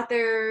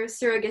author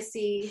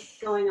surrogacy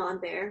going on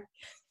there.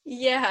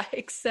 Yeah,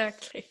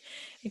 exactly.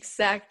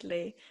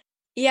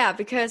 Yeah,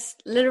 because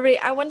literally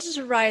I wanted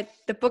to write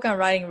the book I'm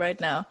writing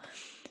right now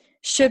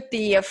should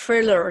be a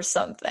thriller or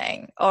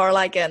something, or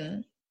like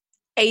an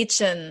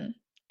ancient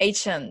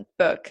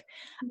book.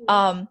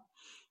 But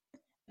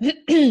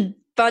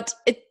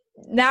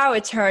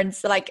it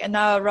turns like, and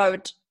now I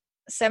wrote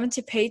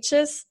 70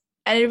 pages,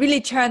 and it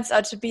really turns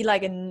out to be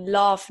like a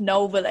love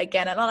novel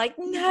again. And I'm like,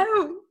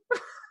 no,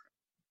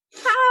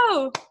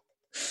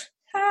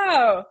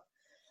 how?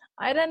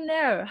 I don't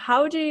know.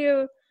 How do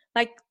you,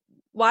 like,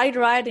 while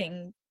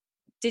writing,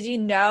 did you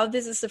know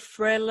this is a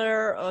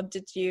thriller, or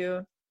did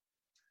you?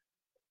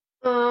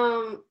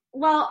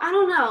 Well, I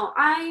don't know.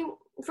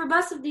 For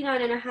Bus of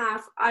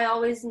D9.5, I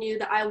always knew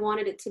that I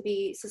wanted it to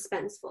be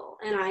suspenseful,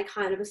 and I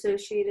kind of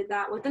associated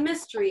that with a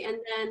mystery. And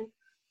then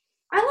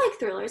I like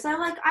thrillers.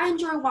 I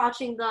enjoy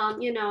watching them,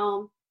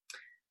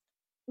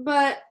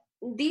 But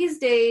these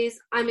days,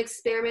 I'm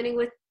experimenting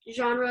with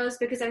genres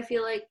because I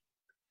feel like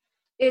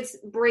it's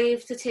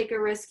brave to take a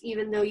risk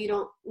even though you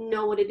don't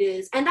know what it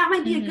is. And that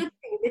might be a good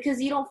thing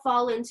because you don't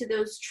fall into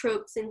those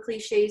tropes and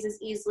cliches as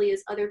easily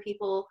as other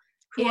people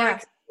who are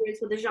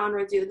experienced with the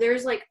genre do.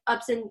 There's like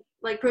ups and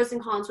like pros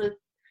and cons with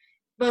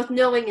both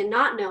knowing and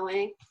not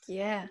knowing.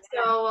 Yeah.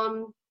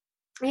 So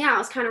I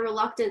was kind of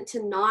reluctant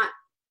to not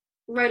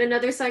write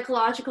another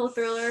psychological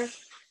thriller,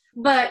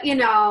 but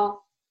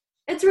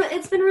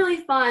it's been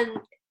really fun,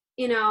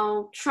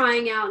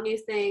 trying out new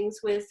things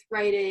with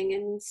writing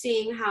and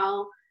seeing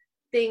how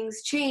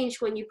things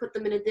change when you put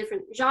them in a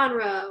different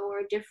genre or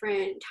a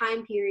different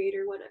time period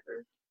or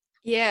whatever.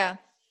 Yeah.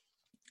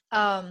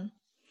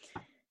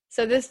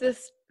 So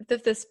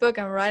this book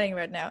I'm writing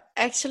right now,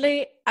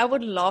 actually, I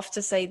would love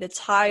to say the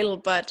title,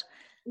 but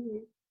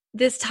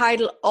this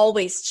title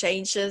always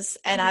changes,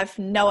 and I have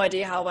no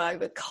idea how I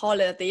would call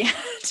it at the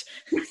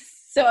end.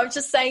 So I'm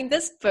just saying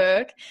this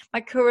book,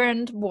 my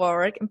current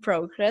work in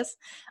progress.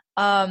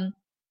 So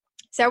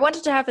I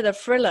wanted to have it a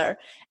thriller,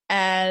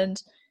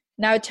 and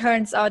now it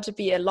turns out to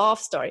be a love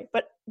story.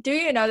 But do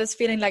you know this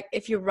feeling, like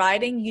if you're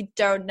writing, you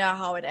don't know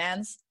how it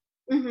ends?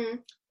 All the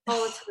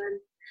time.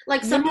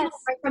 Like, some people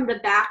write from the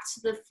back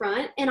to the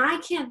front, and I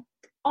can't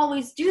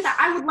always do that.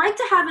 I would like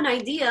to have an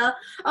idea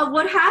of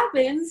what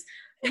happens,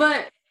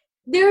 but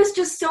there's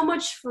just so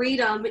much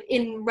freedom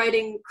in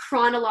writing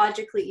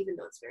chronologically, even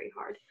though it's very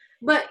hard.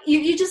 But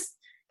you just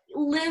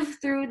live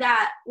through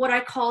that, what I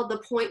call the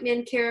point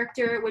man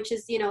character, which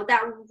is,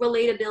 that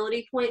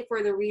relatability point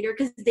for the reader,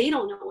 because they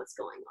don't know what's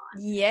going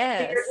on.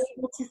 Yes. They're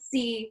able to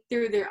see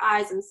through their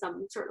eyes in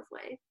some sort of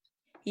way.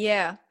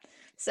 Yeah.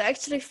 So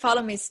actually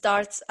Follow Me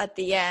starts at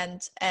the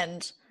end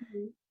and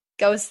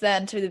goes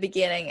then to the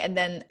beginning and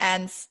then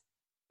ends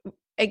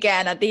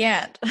again at the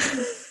end.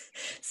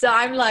 So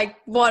I'm like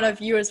one of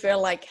viewers were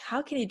like,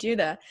 how can you do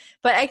that?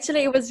 But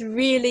actually it was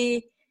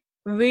really,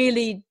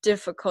 really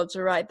difficult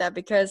to write that,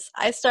 because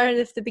I started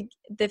with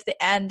the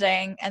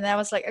ending, and then I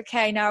was like,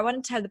 okay, now I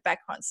want to tell the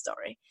background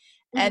story.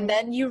 And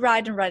then you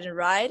write and write and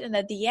write, and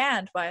at the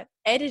end, while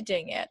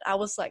editing it, I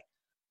was like,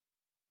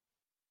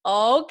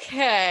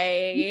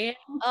 okay,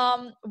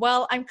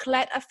 well, I'm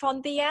glad I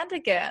found the end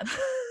again.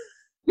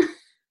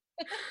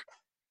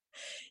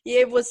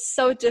 Yeah, it was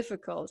so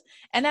difficult.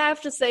 And I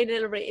have to say,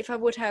 literally, if I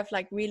would have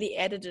like really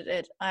edited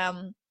it,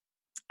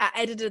 I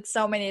edited it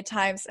so many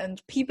times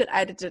and people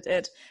edited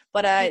it,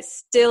 but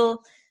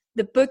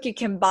the book you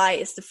can buy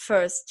is the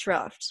first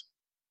draft.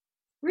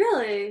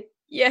 Really?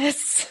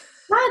 Yes.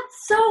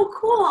 That's so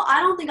cool. I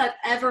don't think I've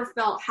ever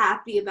felt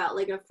happy about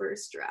like a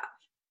first draft.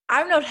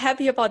 I'm not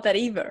happy about that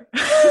either.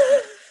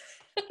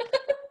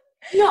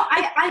 No,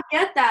 I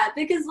get that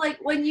because like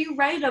when you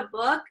write a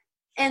book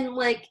and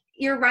like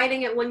you're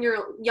writing it when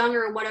you're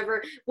younger or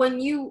whatever, when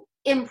you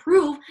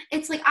improve,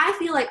 it's like I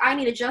feel like I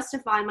need to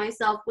justify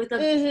myself with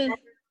a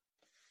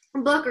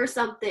book or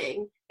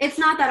something. It's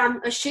not that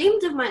I'm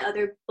ashamed of my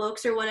other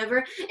books or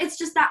whatever. It's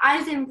just that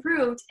I've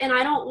improved and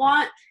I don't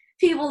want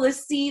people to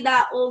see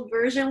that old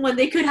version when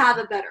they could have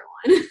a better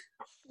one.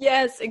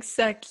 Yes,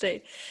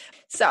 exactly.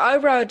 So I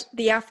wrote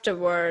the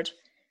afterword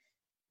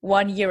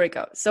 1 year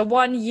ago. So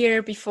 1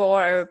 year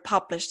before I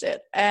published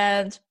it.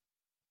 And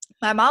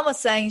my mom was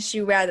saying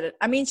she read it.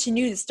 I mean, she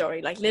knew the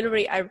story. Like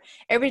literally,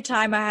 every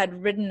time I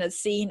had written a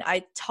scene,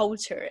 I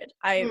told her it.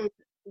 I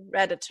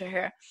read it to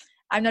her.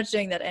 I'm not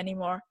doing that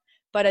anymore,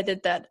 but I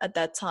did that at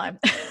that time.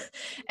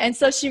 And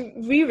so she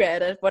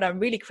reread it, what I'm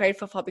really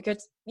grateful for,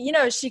 because, you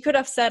know, she could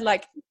have said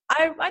like,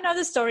 I know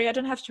the story, I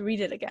don't have to read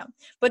it again.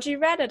 But she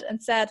read it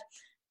and said,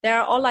 there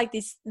are all like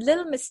these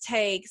little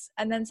mistakes.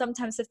 And then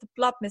sometimes if the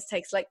plot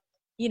mistakes, like,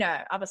 you know,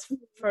 I was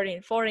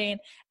 13, 14,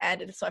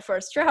 and it was my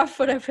first draft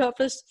what I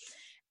published.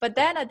 But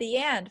then at the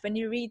end, when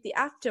you read the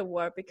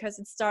afterword, because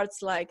it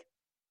starts like,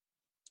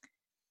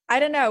 I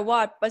don't know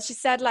what, but she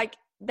said like,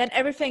 then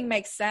everything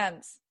makes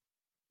sense.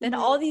 Then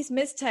all these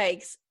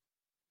mistakes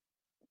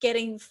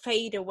getting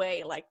fade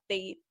away, like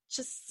they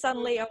just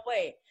suddenly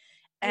away.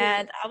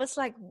 And I was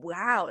like,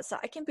 wow, so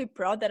I can be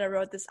proud that I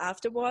wrote this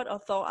afterword,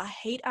 although I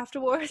hate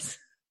afterwards.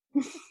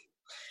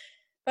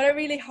 But I'm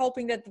really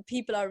hoping that the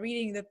people are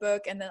reading the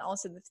book and then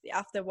also the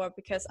afterword,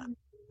 because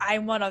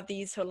I'm one of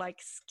these who like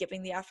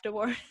skipping the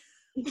afterword.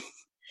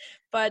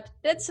 But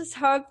let's just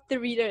hope the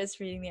reader is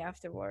reading the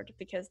afterword,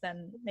 because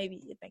then maybe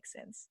it makes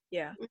sense.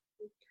 Yeah.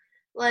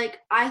 Like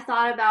I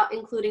thought about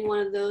including one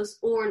of those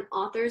or an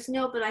author's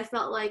note, but I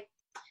felt like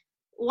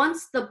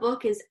once the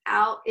book is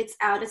out, it's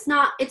out.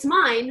 It's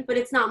mine, but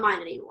it's not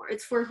mine anymore.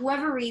 It's for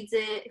whoever reads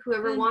it,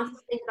 whoever wants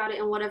to think about it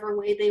in whatever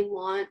way they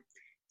want.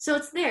 So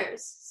it's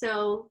theirs.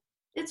 So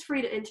it's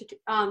free to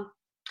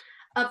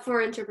up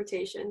for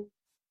interpretation.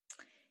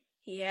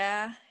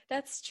 Yeah,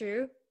 that's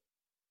true.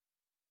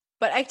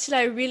 But actually,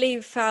 I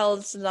really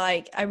felt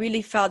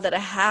that I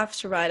have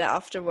to write it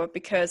afterward,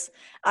 because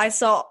I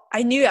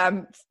knew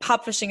I'm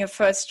publishing a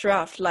first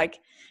draft. Like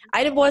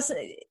I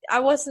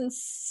wasn't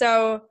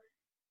so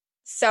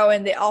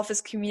in the office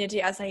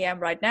community as I am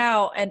right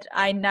now. And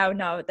I now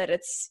know that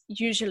it's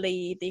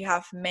usually they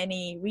have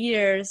many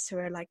readers who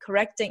are like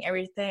correcting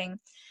everything,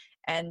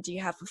 and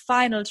you have a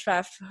final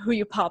draft who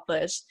you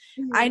publish.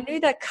 I knew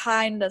that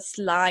kind of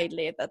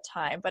slightly at that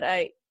time, but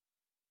I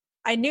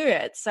knew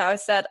it. So I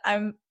said,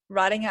 I'm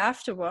writing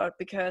afterward,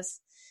 because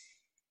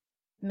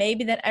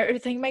maybe then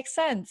everything makes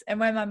sense. And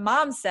when my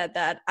mom said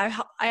that, I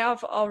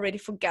have already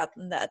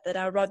forgotten that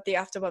I wrote the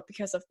afterword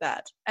because of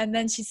that. And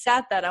then she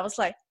said that, I was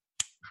like,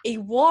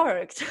 it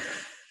worked.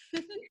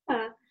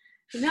 Yeah.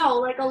 No,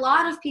 like a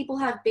lot of people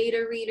have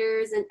beta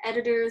readers and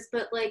editors,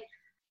 but like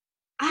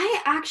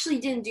I actually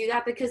didn't do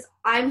that because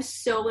I'm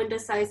so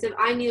indecisive.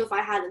 I knew if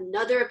I had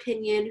another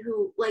opinion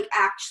who like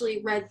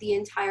actually read the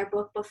entire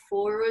book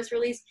before it was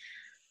released,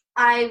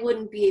 I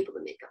wouldn't be able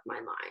to make up my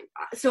mind.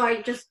 So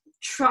I just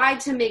tried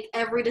to make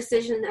every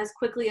decision as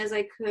quickly as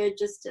I could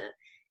just to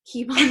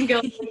keep on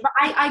going. But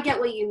I get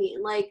what you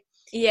mean. Like,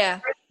 yeah,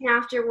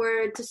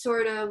 afterward to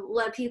sort of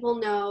let people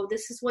know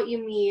this is what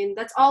you mean.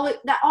 That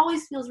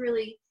always feels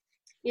really,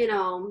 you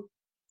know,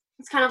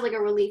 it's kind of like a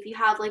relief. You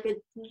have like a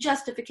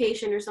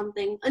justification or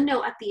something, a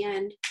note at the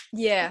end.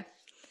 Yeah.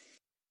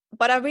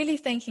 But I'm really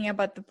thinking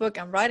about the book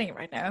I'm writing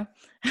right now.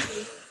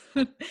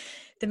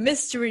 The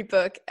mystery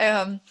book.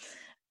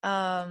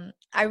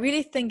 I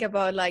really think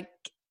about like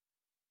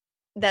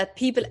that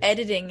people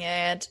editing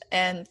it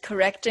and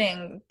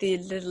correcting the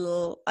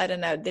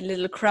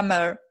little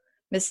grammar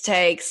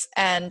mistakes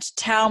and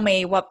tell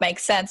me what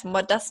makes sense and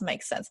what doesn't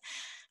make sense.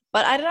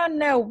 But I don't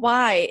know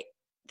why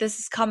this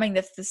is coming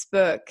with this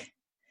book.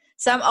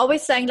 So I'm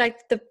always saying like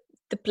the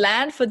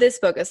plan for this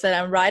book is that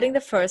I'm writing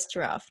the first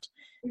draft.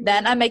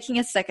 Then I'm making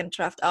a second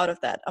draft out of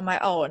that on my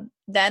own.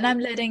 Then I'm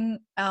letting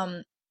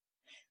my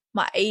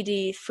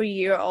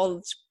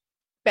 83-year-old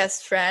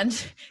best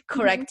friend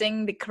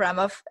correcting the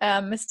grammar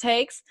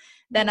mistakes.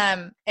 Then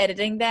I'm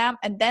editing them,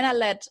 and then I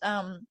let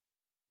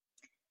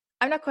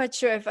I'm not quite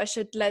sure if I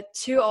should let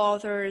two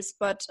authors,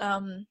 but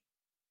I'm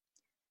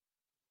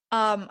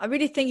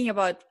really thinking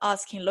about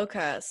asking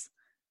Lucas,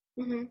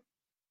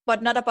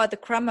 but not about the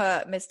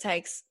grammar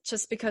mistakes,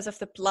 just because of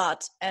the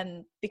plot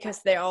and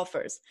because they're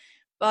authors.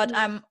 But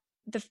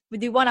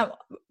the one I'm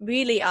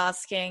really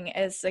asking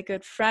is a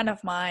good friend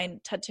of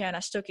mine, Tatiana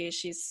Stucki.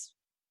 She's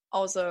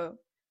also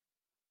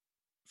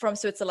from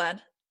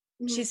Switzerland.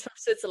 She's from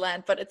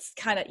Switzerland, but it's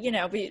kind of, you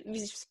know, we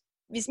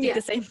we speak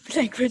the same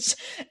language,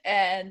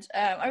 and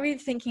I'm really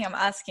thinking I'm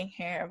asking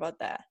her about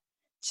that,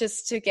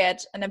 just to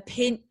get an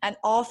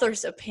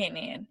author's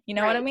opinion. You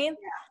know what I mean?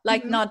 Yeah.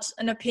 Like not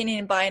an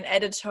opinion by an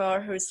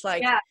editor who's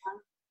like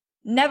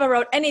never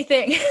wrote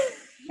anything.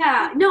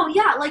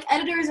 Like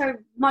editors are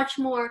much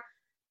more.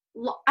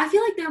 I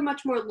feel like they're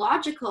much more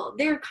logical.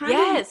 They're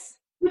kind of,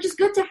 which is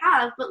good to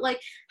have, but like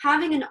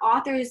having an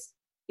author's,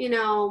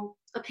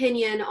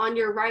 opinion on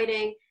your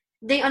writing,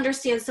 they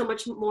understand so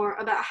much more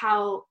about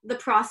how the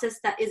process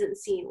that isn't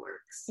seen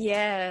works.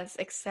 Yes,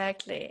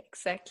 exactly.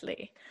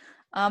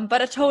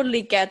 But I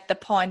totally get the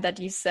point that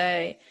you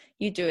say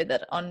you do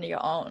that on your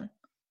own.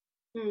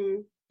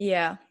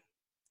 Yeah.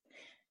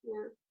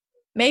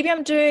 Maybe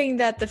I'm doing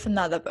that with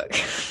another book.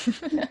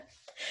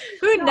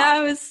 Who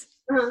knows?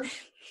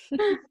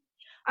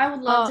 I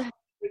would love to have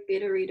like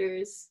beta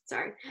readers.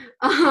 Sorry.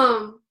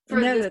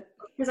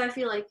 Because I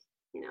feel like,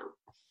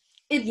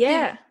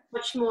 it's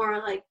much more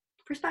like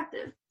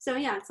perspective. So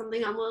yeah, it's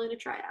something I'm willing to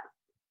try out.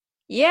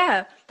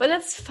 Yeah, but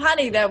it's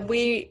funny that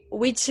we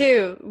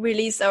too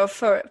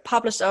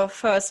published our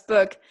first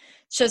book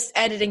just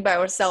editing by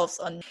ourselves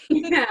on.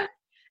 Yeah.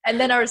 And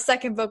then our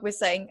second book we're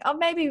saying, oh,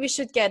 maybe we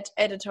should get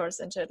editors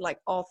into it, like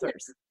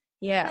authors.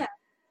 Yeah.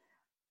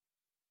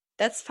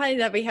 That's funny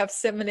that we have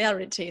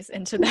similarities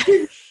into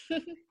that.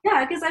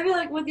 Yeah, because I feel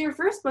like with your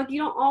first book, you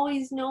don't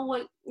always know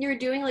what you're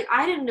doing. Like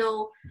I didn't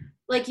know,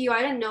 like you,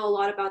 I didn't know a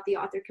lot about the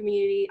author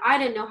community. I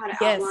didn't know how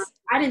to outline.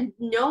 I didn't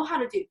know how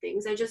to do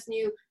things. I just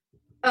knew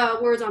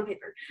words on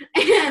paper.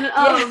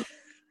 And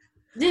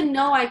didn't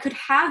know I could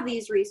have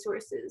these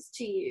resources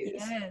to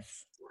use.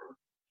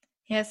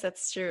 Yes,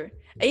 that's true.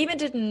 I even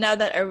didn't know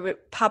that I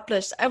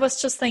published. I was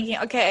just thinking,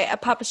 okay, I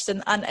published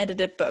an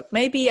unedited book.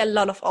 Maybe a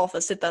lot of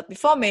authors did that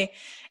before me.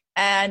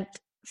 And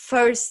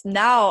first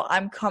now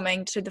I'm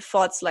coming to the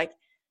thoughts like,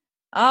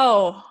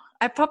 oh,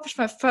 I published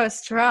my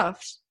first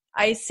draft.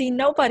 I see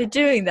nobody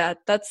doing that.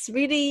 That's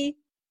really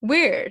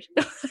weird.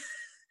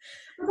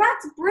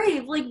 That's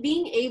brave. Like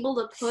being able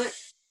to put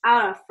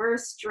out a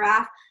first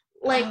draft,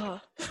 like,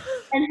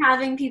 and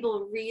having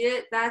people read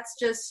it. That's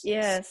just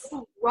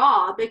so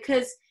raw,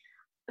 because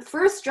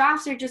first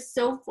drafts are just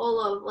so full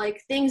of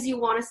like things you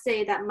want to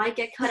say that might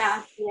get cut out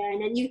at the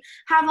end, and you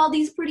have all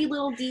these pretty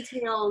little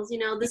details,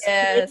 this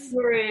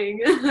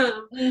whispering.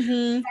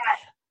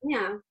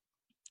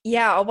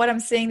 Or what I'm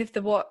saying with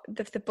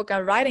the book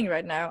I'm writing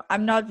right now,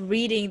 I'm not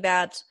reading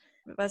that.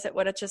 Was it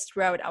what I just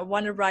wrote? I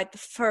want to write the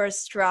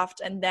first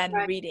draft and then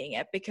reading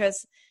it,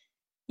 because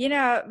when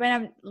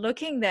I'm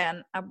looking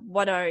then at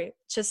what I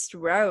just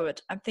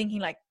wrote, I'm thinking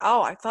like,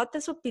 oh, I thought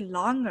this would be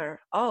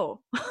longer.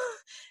 Oh.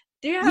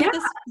 Do you have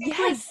this?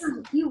 Yes.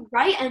 Like you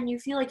write and you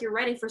feel like you're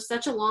writing for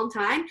such a long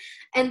time,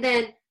 and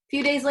then a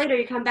few days later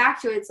you come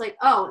back to it, it's like,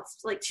 oh, it's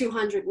like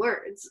 200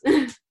 words.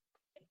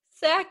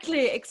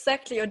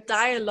 Exactly. Your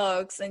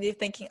dialogues, and you're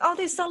thinking, oh,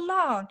 they're so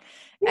long.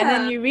 And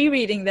then you're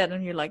rereading that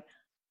and you're like,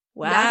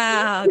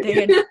 wow,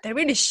 they're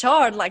really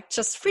short, like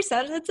just 3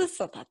 sentences.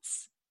 So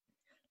that's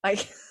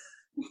like,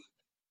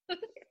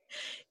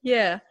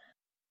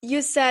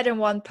 You said in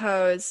one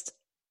post,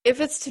 if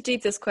it's too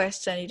deep, this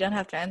question, you don't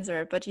have to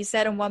answer it, but you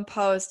said in one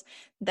post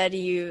that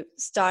you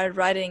started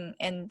writing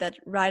and that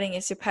writing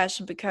is your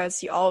passion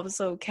because you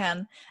also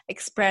can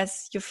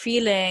express your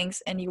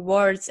feelings and your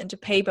words into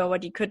paper,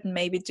 what you couldn't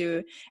maybe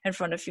do in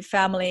front of your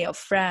family or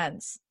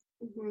friends.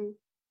 You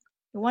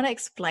want to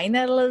explain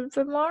that a little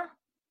bit more?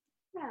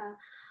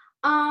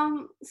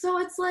 So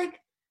it's like,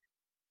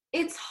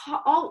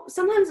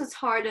 sometimes it's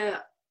hard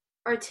to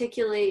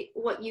articulate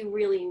what you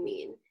really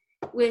mean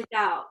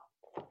without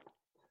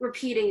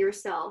repeating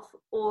yourself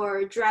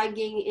or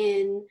dragging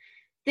in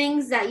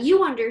things that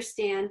you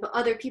understand but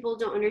other people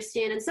don't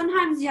understand, and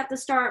sometimes you have to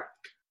start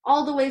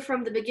all the way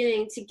from the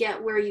beginning to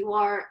get where you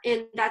are,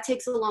 and that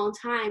takes a long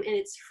time, and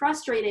it's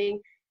frustrating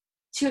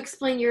to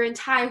explain your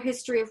entire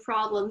history of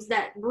problems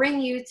that bring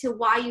you to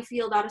why you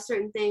feel about a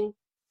certain thing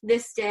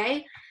this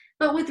day.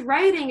 But with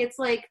writing, it's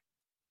like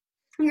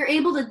you're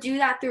able to do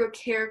that through a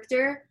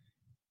character.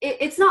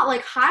 It's not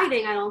like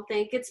hiding, I don't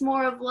think. It's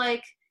more of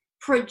like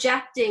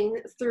projecting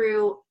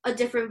through a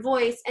different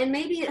voice, and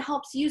maybe it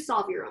helps you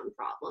solve your own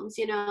problems,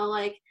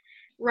 like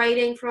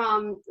writing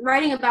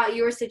about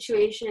your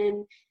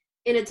situation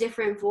in a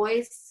different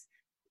voice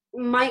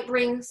might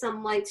bring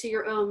some light to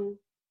your own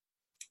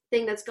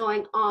thing that's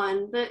going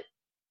on. But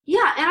and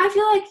I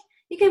feel like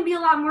you can be a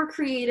lot more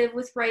creative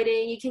with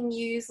writing. You can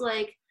use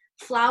like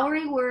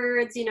flowery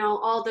words,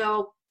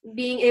 although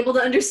being able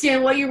to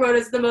understand what you wrote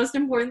is the most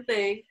important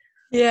thing.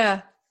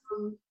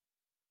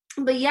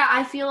 But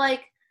I feel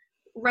like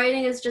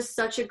writing is just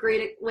such a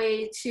great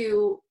way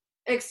to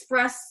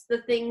express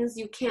the things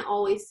you can't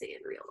always say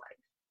in real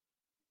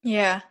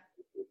life.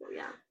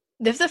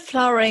 With the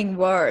flowering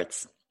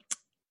words,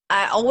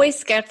 I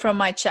always get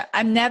from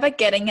I'm never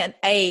getting an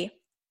A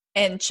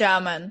in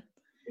German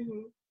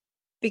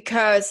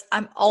because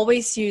I'm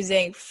always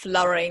using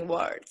flowering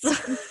words.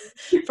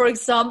 For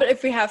example,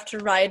 if we have to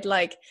write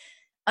like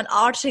an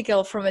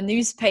article from a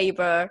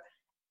newspaper,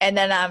 and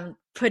then I'm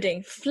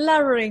putting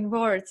flowering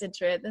words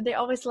into it, and they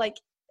always like,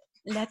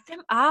 let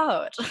them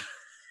out.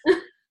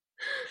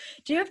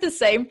 Do you have the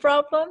same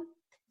problem?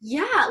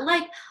 Yeah,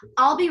 like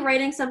I'll be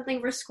writing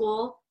something for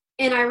school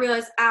and I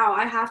realize,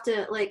 I have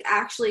to like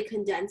actually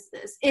condense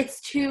this.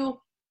 It's too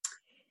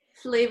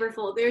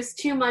flavorful. There's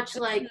too much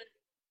like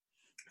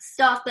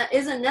stuff that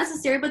isn't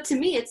necessary, but to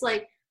me it's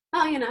like,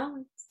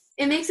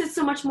 it makes it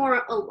so much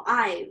more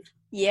alive.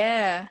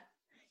 Yeah.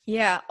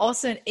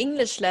 Also in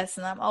English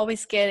lesson, I'm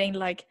always getting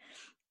like,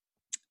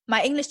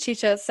 my English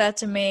teacher said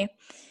to me,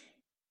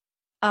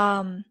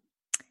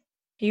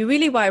 you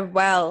really write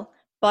well,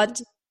 but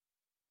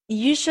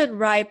you should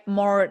write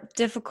more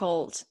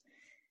difficult.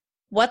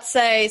 What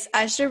says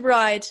I should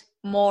write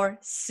more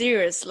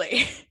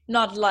seriously,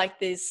 not like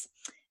this,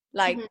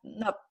 like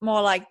not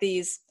more like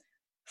these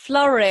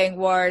flowering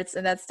words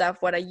and that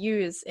stuff what I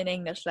use in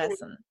English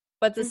lesson.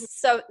 But this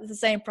is the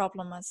same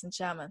problem as in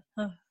German.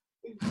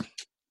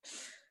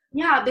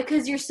 Yeah,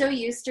 because you're so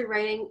used to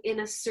writing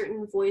in a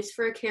certain voice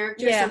for a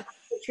character, so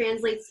it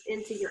translates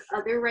into your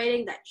other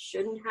writing that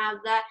shouldn't have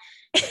that.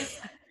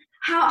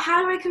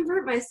 How do I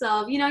convert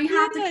myself? You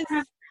have to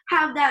kind of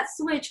have that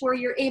switch where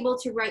you're able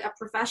to write a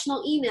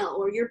professional email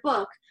or your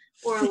book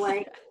or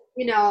like,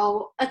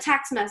 a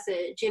text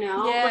message, Yeah.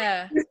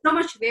 Like, there's so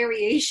much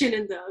variation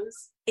in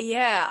those.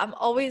 Yeah, I'm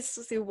always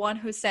the one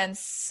who sends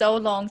so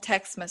long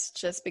text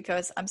messages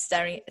because I'm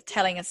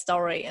telling a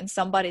story and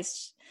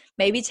somebody's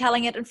maybe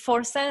telling it in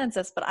 4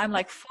 sentences, but I'm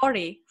like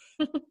 40.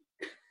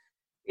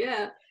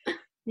 Yeah.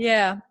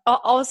 Yeah.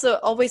 Also,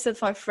 always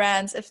with my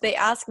friends, if they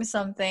ask me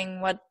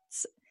something,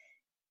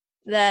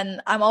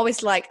 then I'm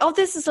always like, oh,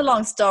 this is a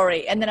long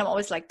story. And then I'm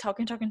always like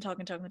talking. This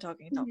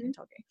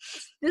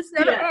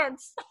never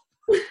ends.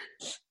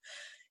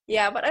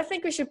 Yeah, but I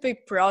think we should be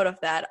proud of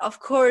that. Of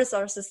course,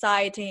 our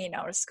society and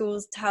our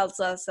schools tells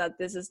us that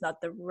this is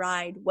not the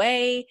right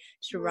way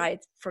to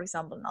write, for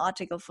example, an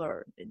article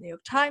for the New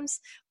York Times.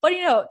 But,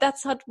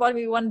 that's not what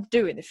we want to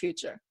do in the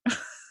future.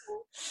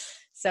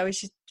 So we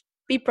should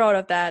be proud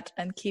of that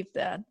and keep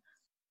that.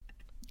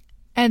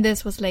 And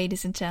this was,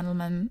 ladies and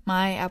gentlemen,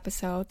 my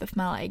episode with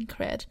Mel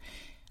Ekenkrid.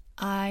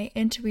 I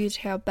interviewed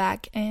her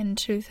back in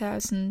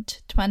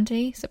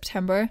 2020,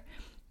 September.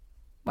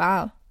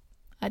 Wow.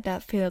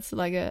 That feels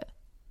like a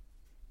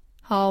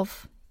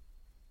half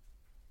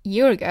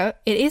year ago.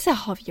 It is a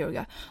half year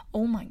ago.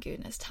 Oh my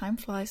goodness, time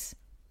flies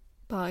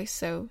by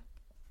so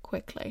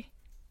quickly.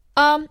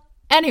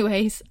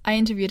 Anyways, I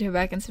interviewed her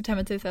back in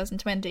September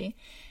 2020,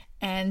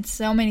 and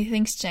so many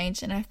things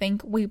changed, and I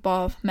think we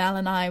both, Mel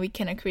and I, we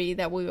can agree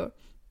that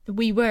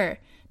we were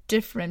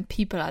different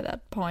people at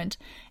that point,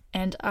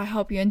 and I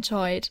hope you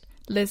enjoyed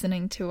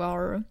listening to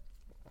our,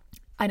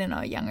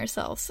 younger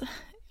selves.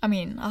 I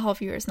mean, a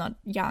half year is not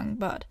young,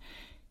 but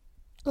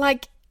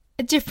like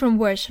a different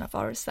version of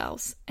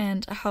ourselves.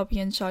 And I hope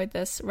you enjoyed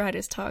this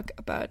writer's talk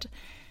about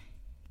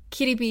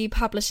Kitty B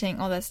publishing,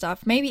 all that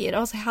stuff. Maybe it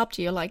also helped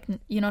you, like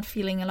you're not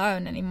feeling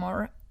alone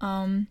anymore.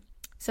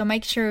 So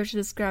make sure to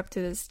subscribe to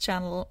this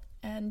channel.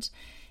 And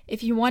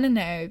if you want to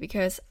know,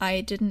 because I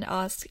didn't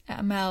ask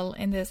Mel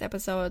in this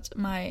episode,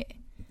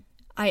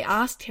 I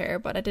asked her,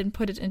 but I didn't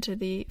put it into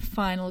the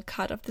final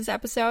cut of this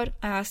episode.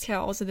 I asked her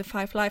also the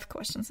 5 life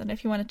questions, and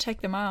if you want to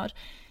check them out,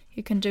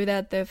 you can do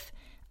that with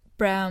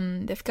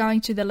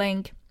going to the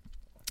link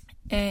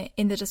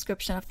in the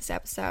description of this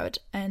episode,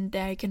 and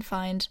there you can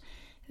find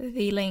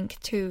the link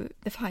to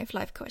the 5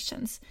 life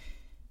questions.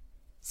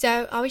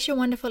 So I wish you a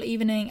wonderful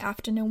evening,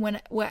 afternoon,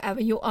 wherever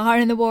you are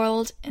in the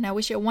world, and I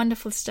wish you a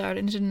wonderful start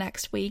into the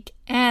next week.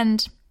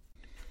 And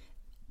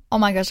oh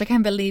my gosh, I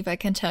can't believe I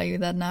can tell you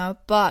that now.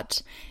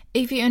 But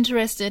if you're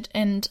interested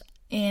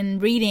in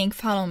reading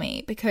Follow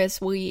Me,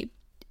 because we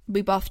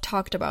both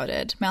talked about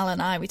it, Mel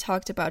and I, we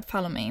talked about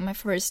Follow Me, my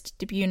first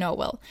debut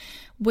novel,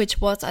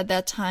 which was at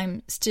that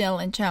time still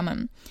in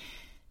German.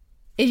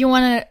 If you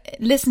want to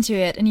listen to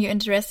it and you're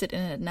interested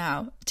in it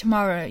now,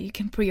 tomorrow you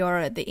can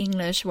pre-order the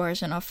English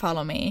version of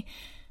Follow Me.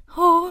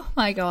 Oh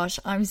my gosh,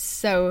 I'm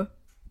so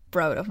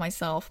proud of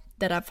myself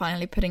that I'm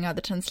finally putting out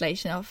the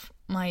translation of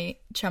my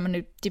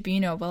German debut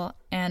novel.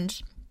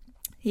 And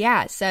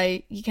yeah, so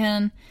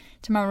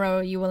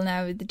tomorrow you will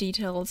know the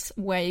details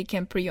where you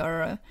can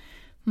pre-order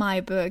my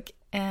book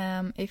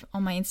on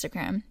my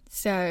Instagram.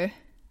 So,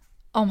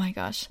 oh my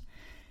gosh,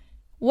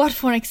 what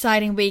for an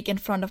exciting week in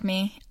front of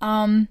me.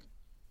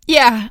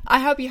 Yeah, I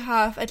hope you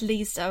have at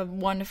least a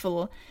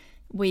wonderful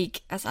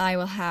week, as I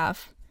will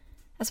have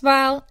as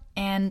well.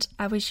 And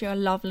I wish you a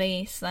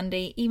lovely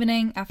Sunday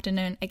evening,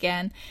 afternoon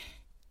again.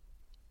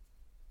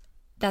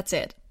 That's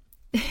it.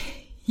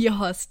 Your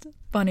host,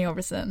 Bonnie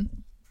Overson.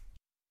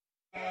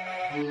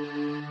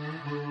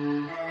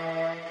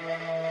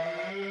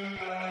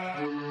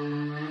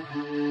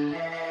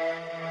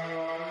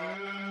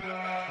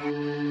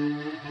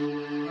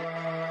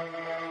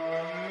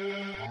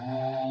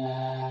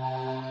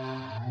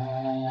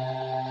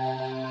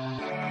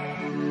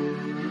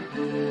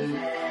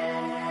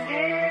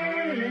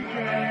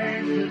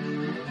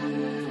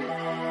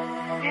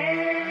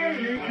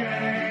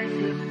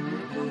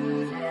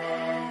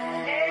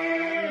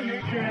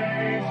 Thank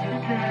you.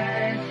 Bye.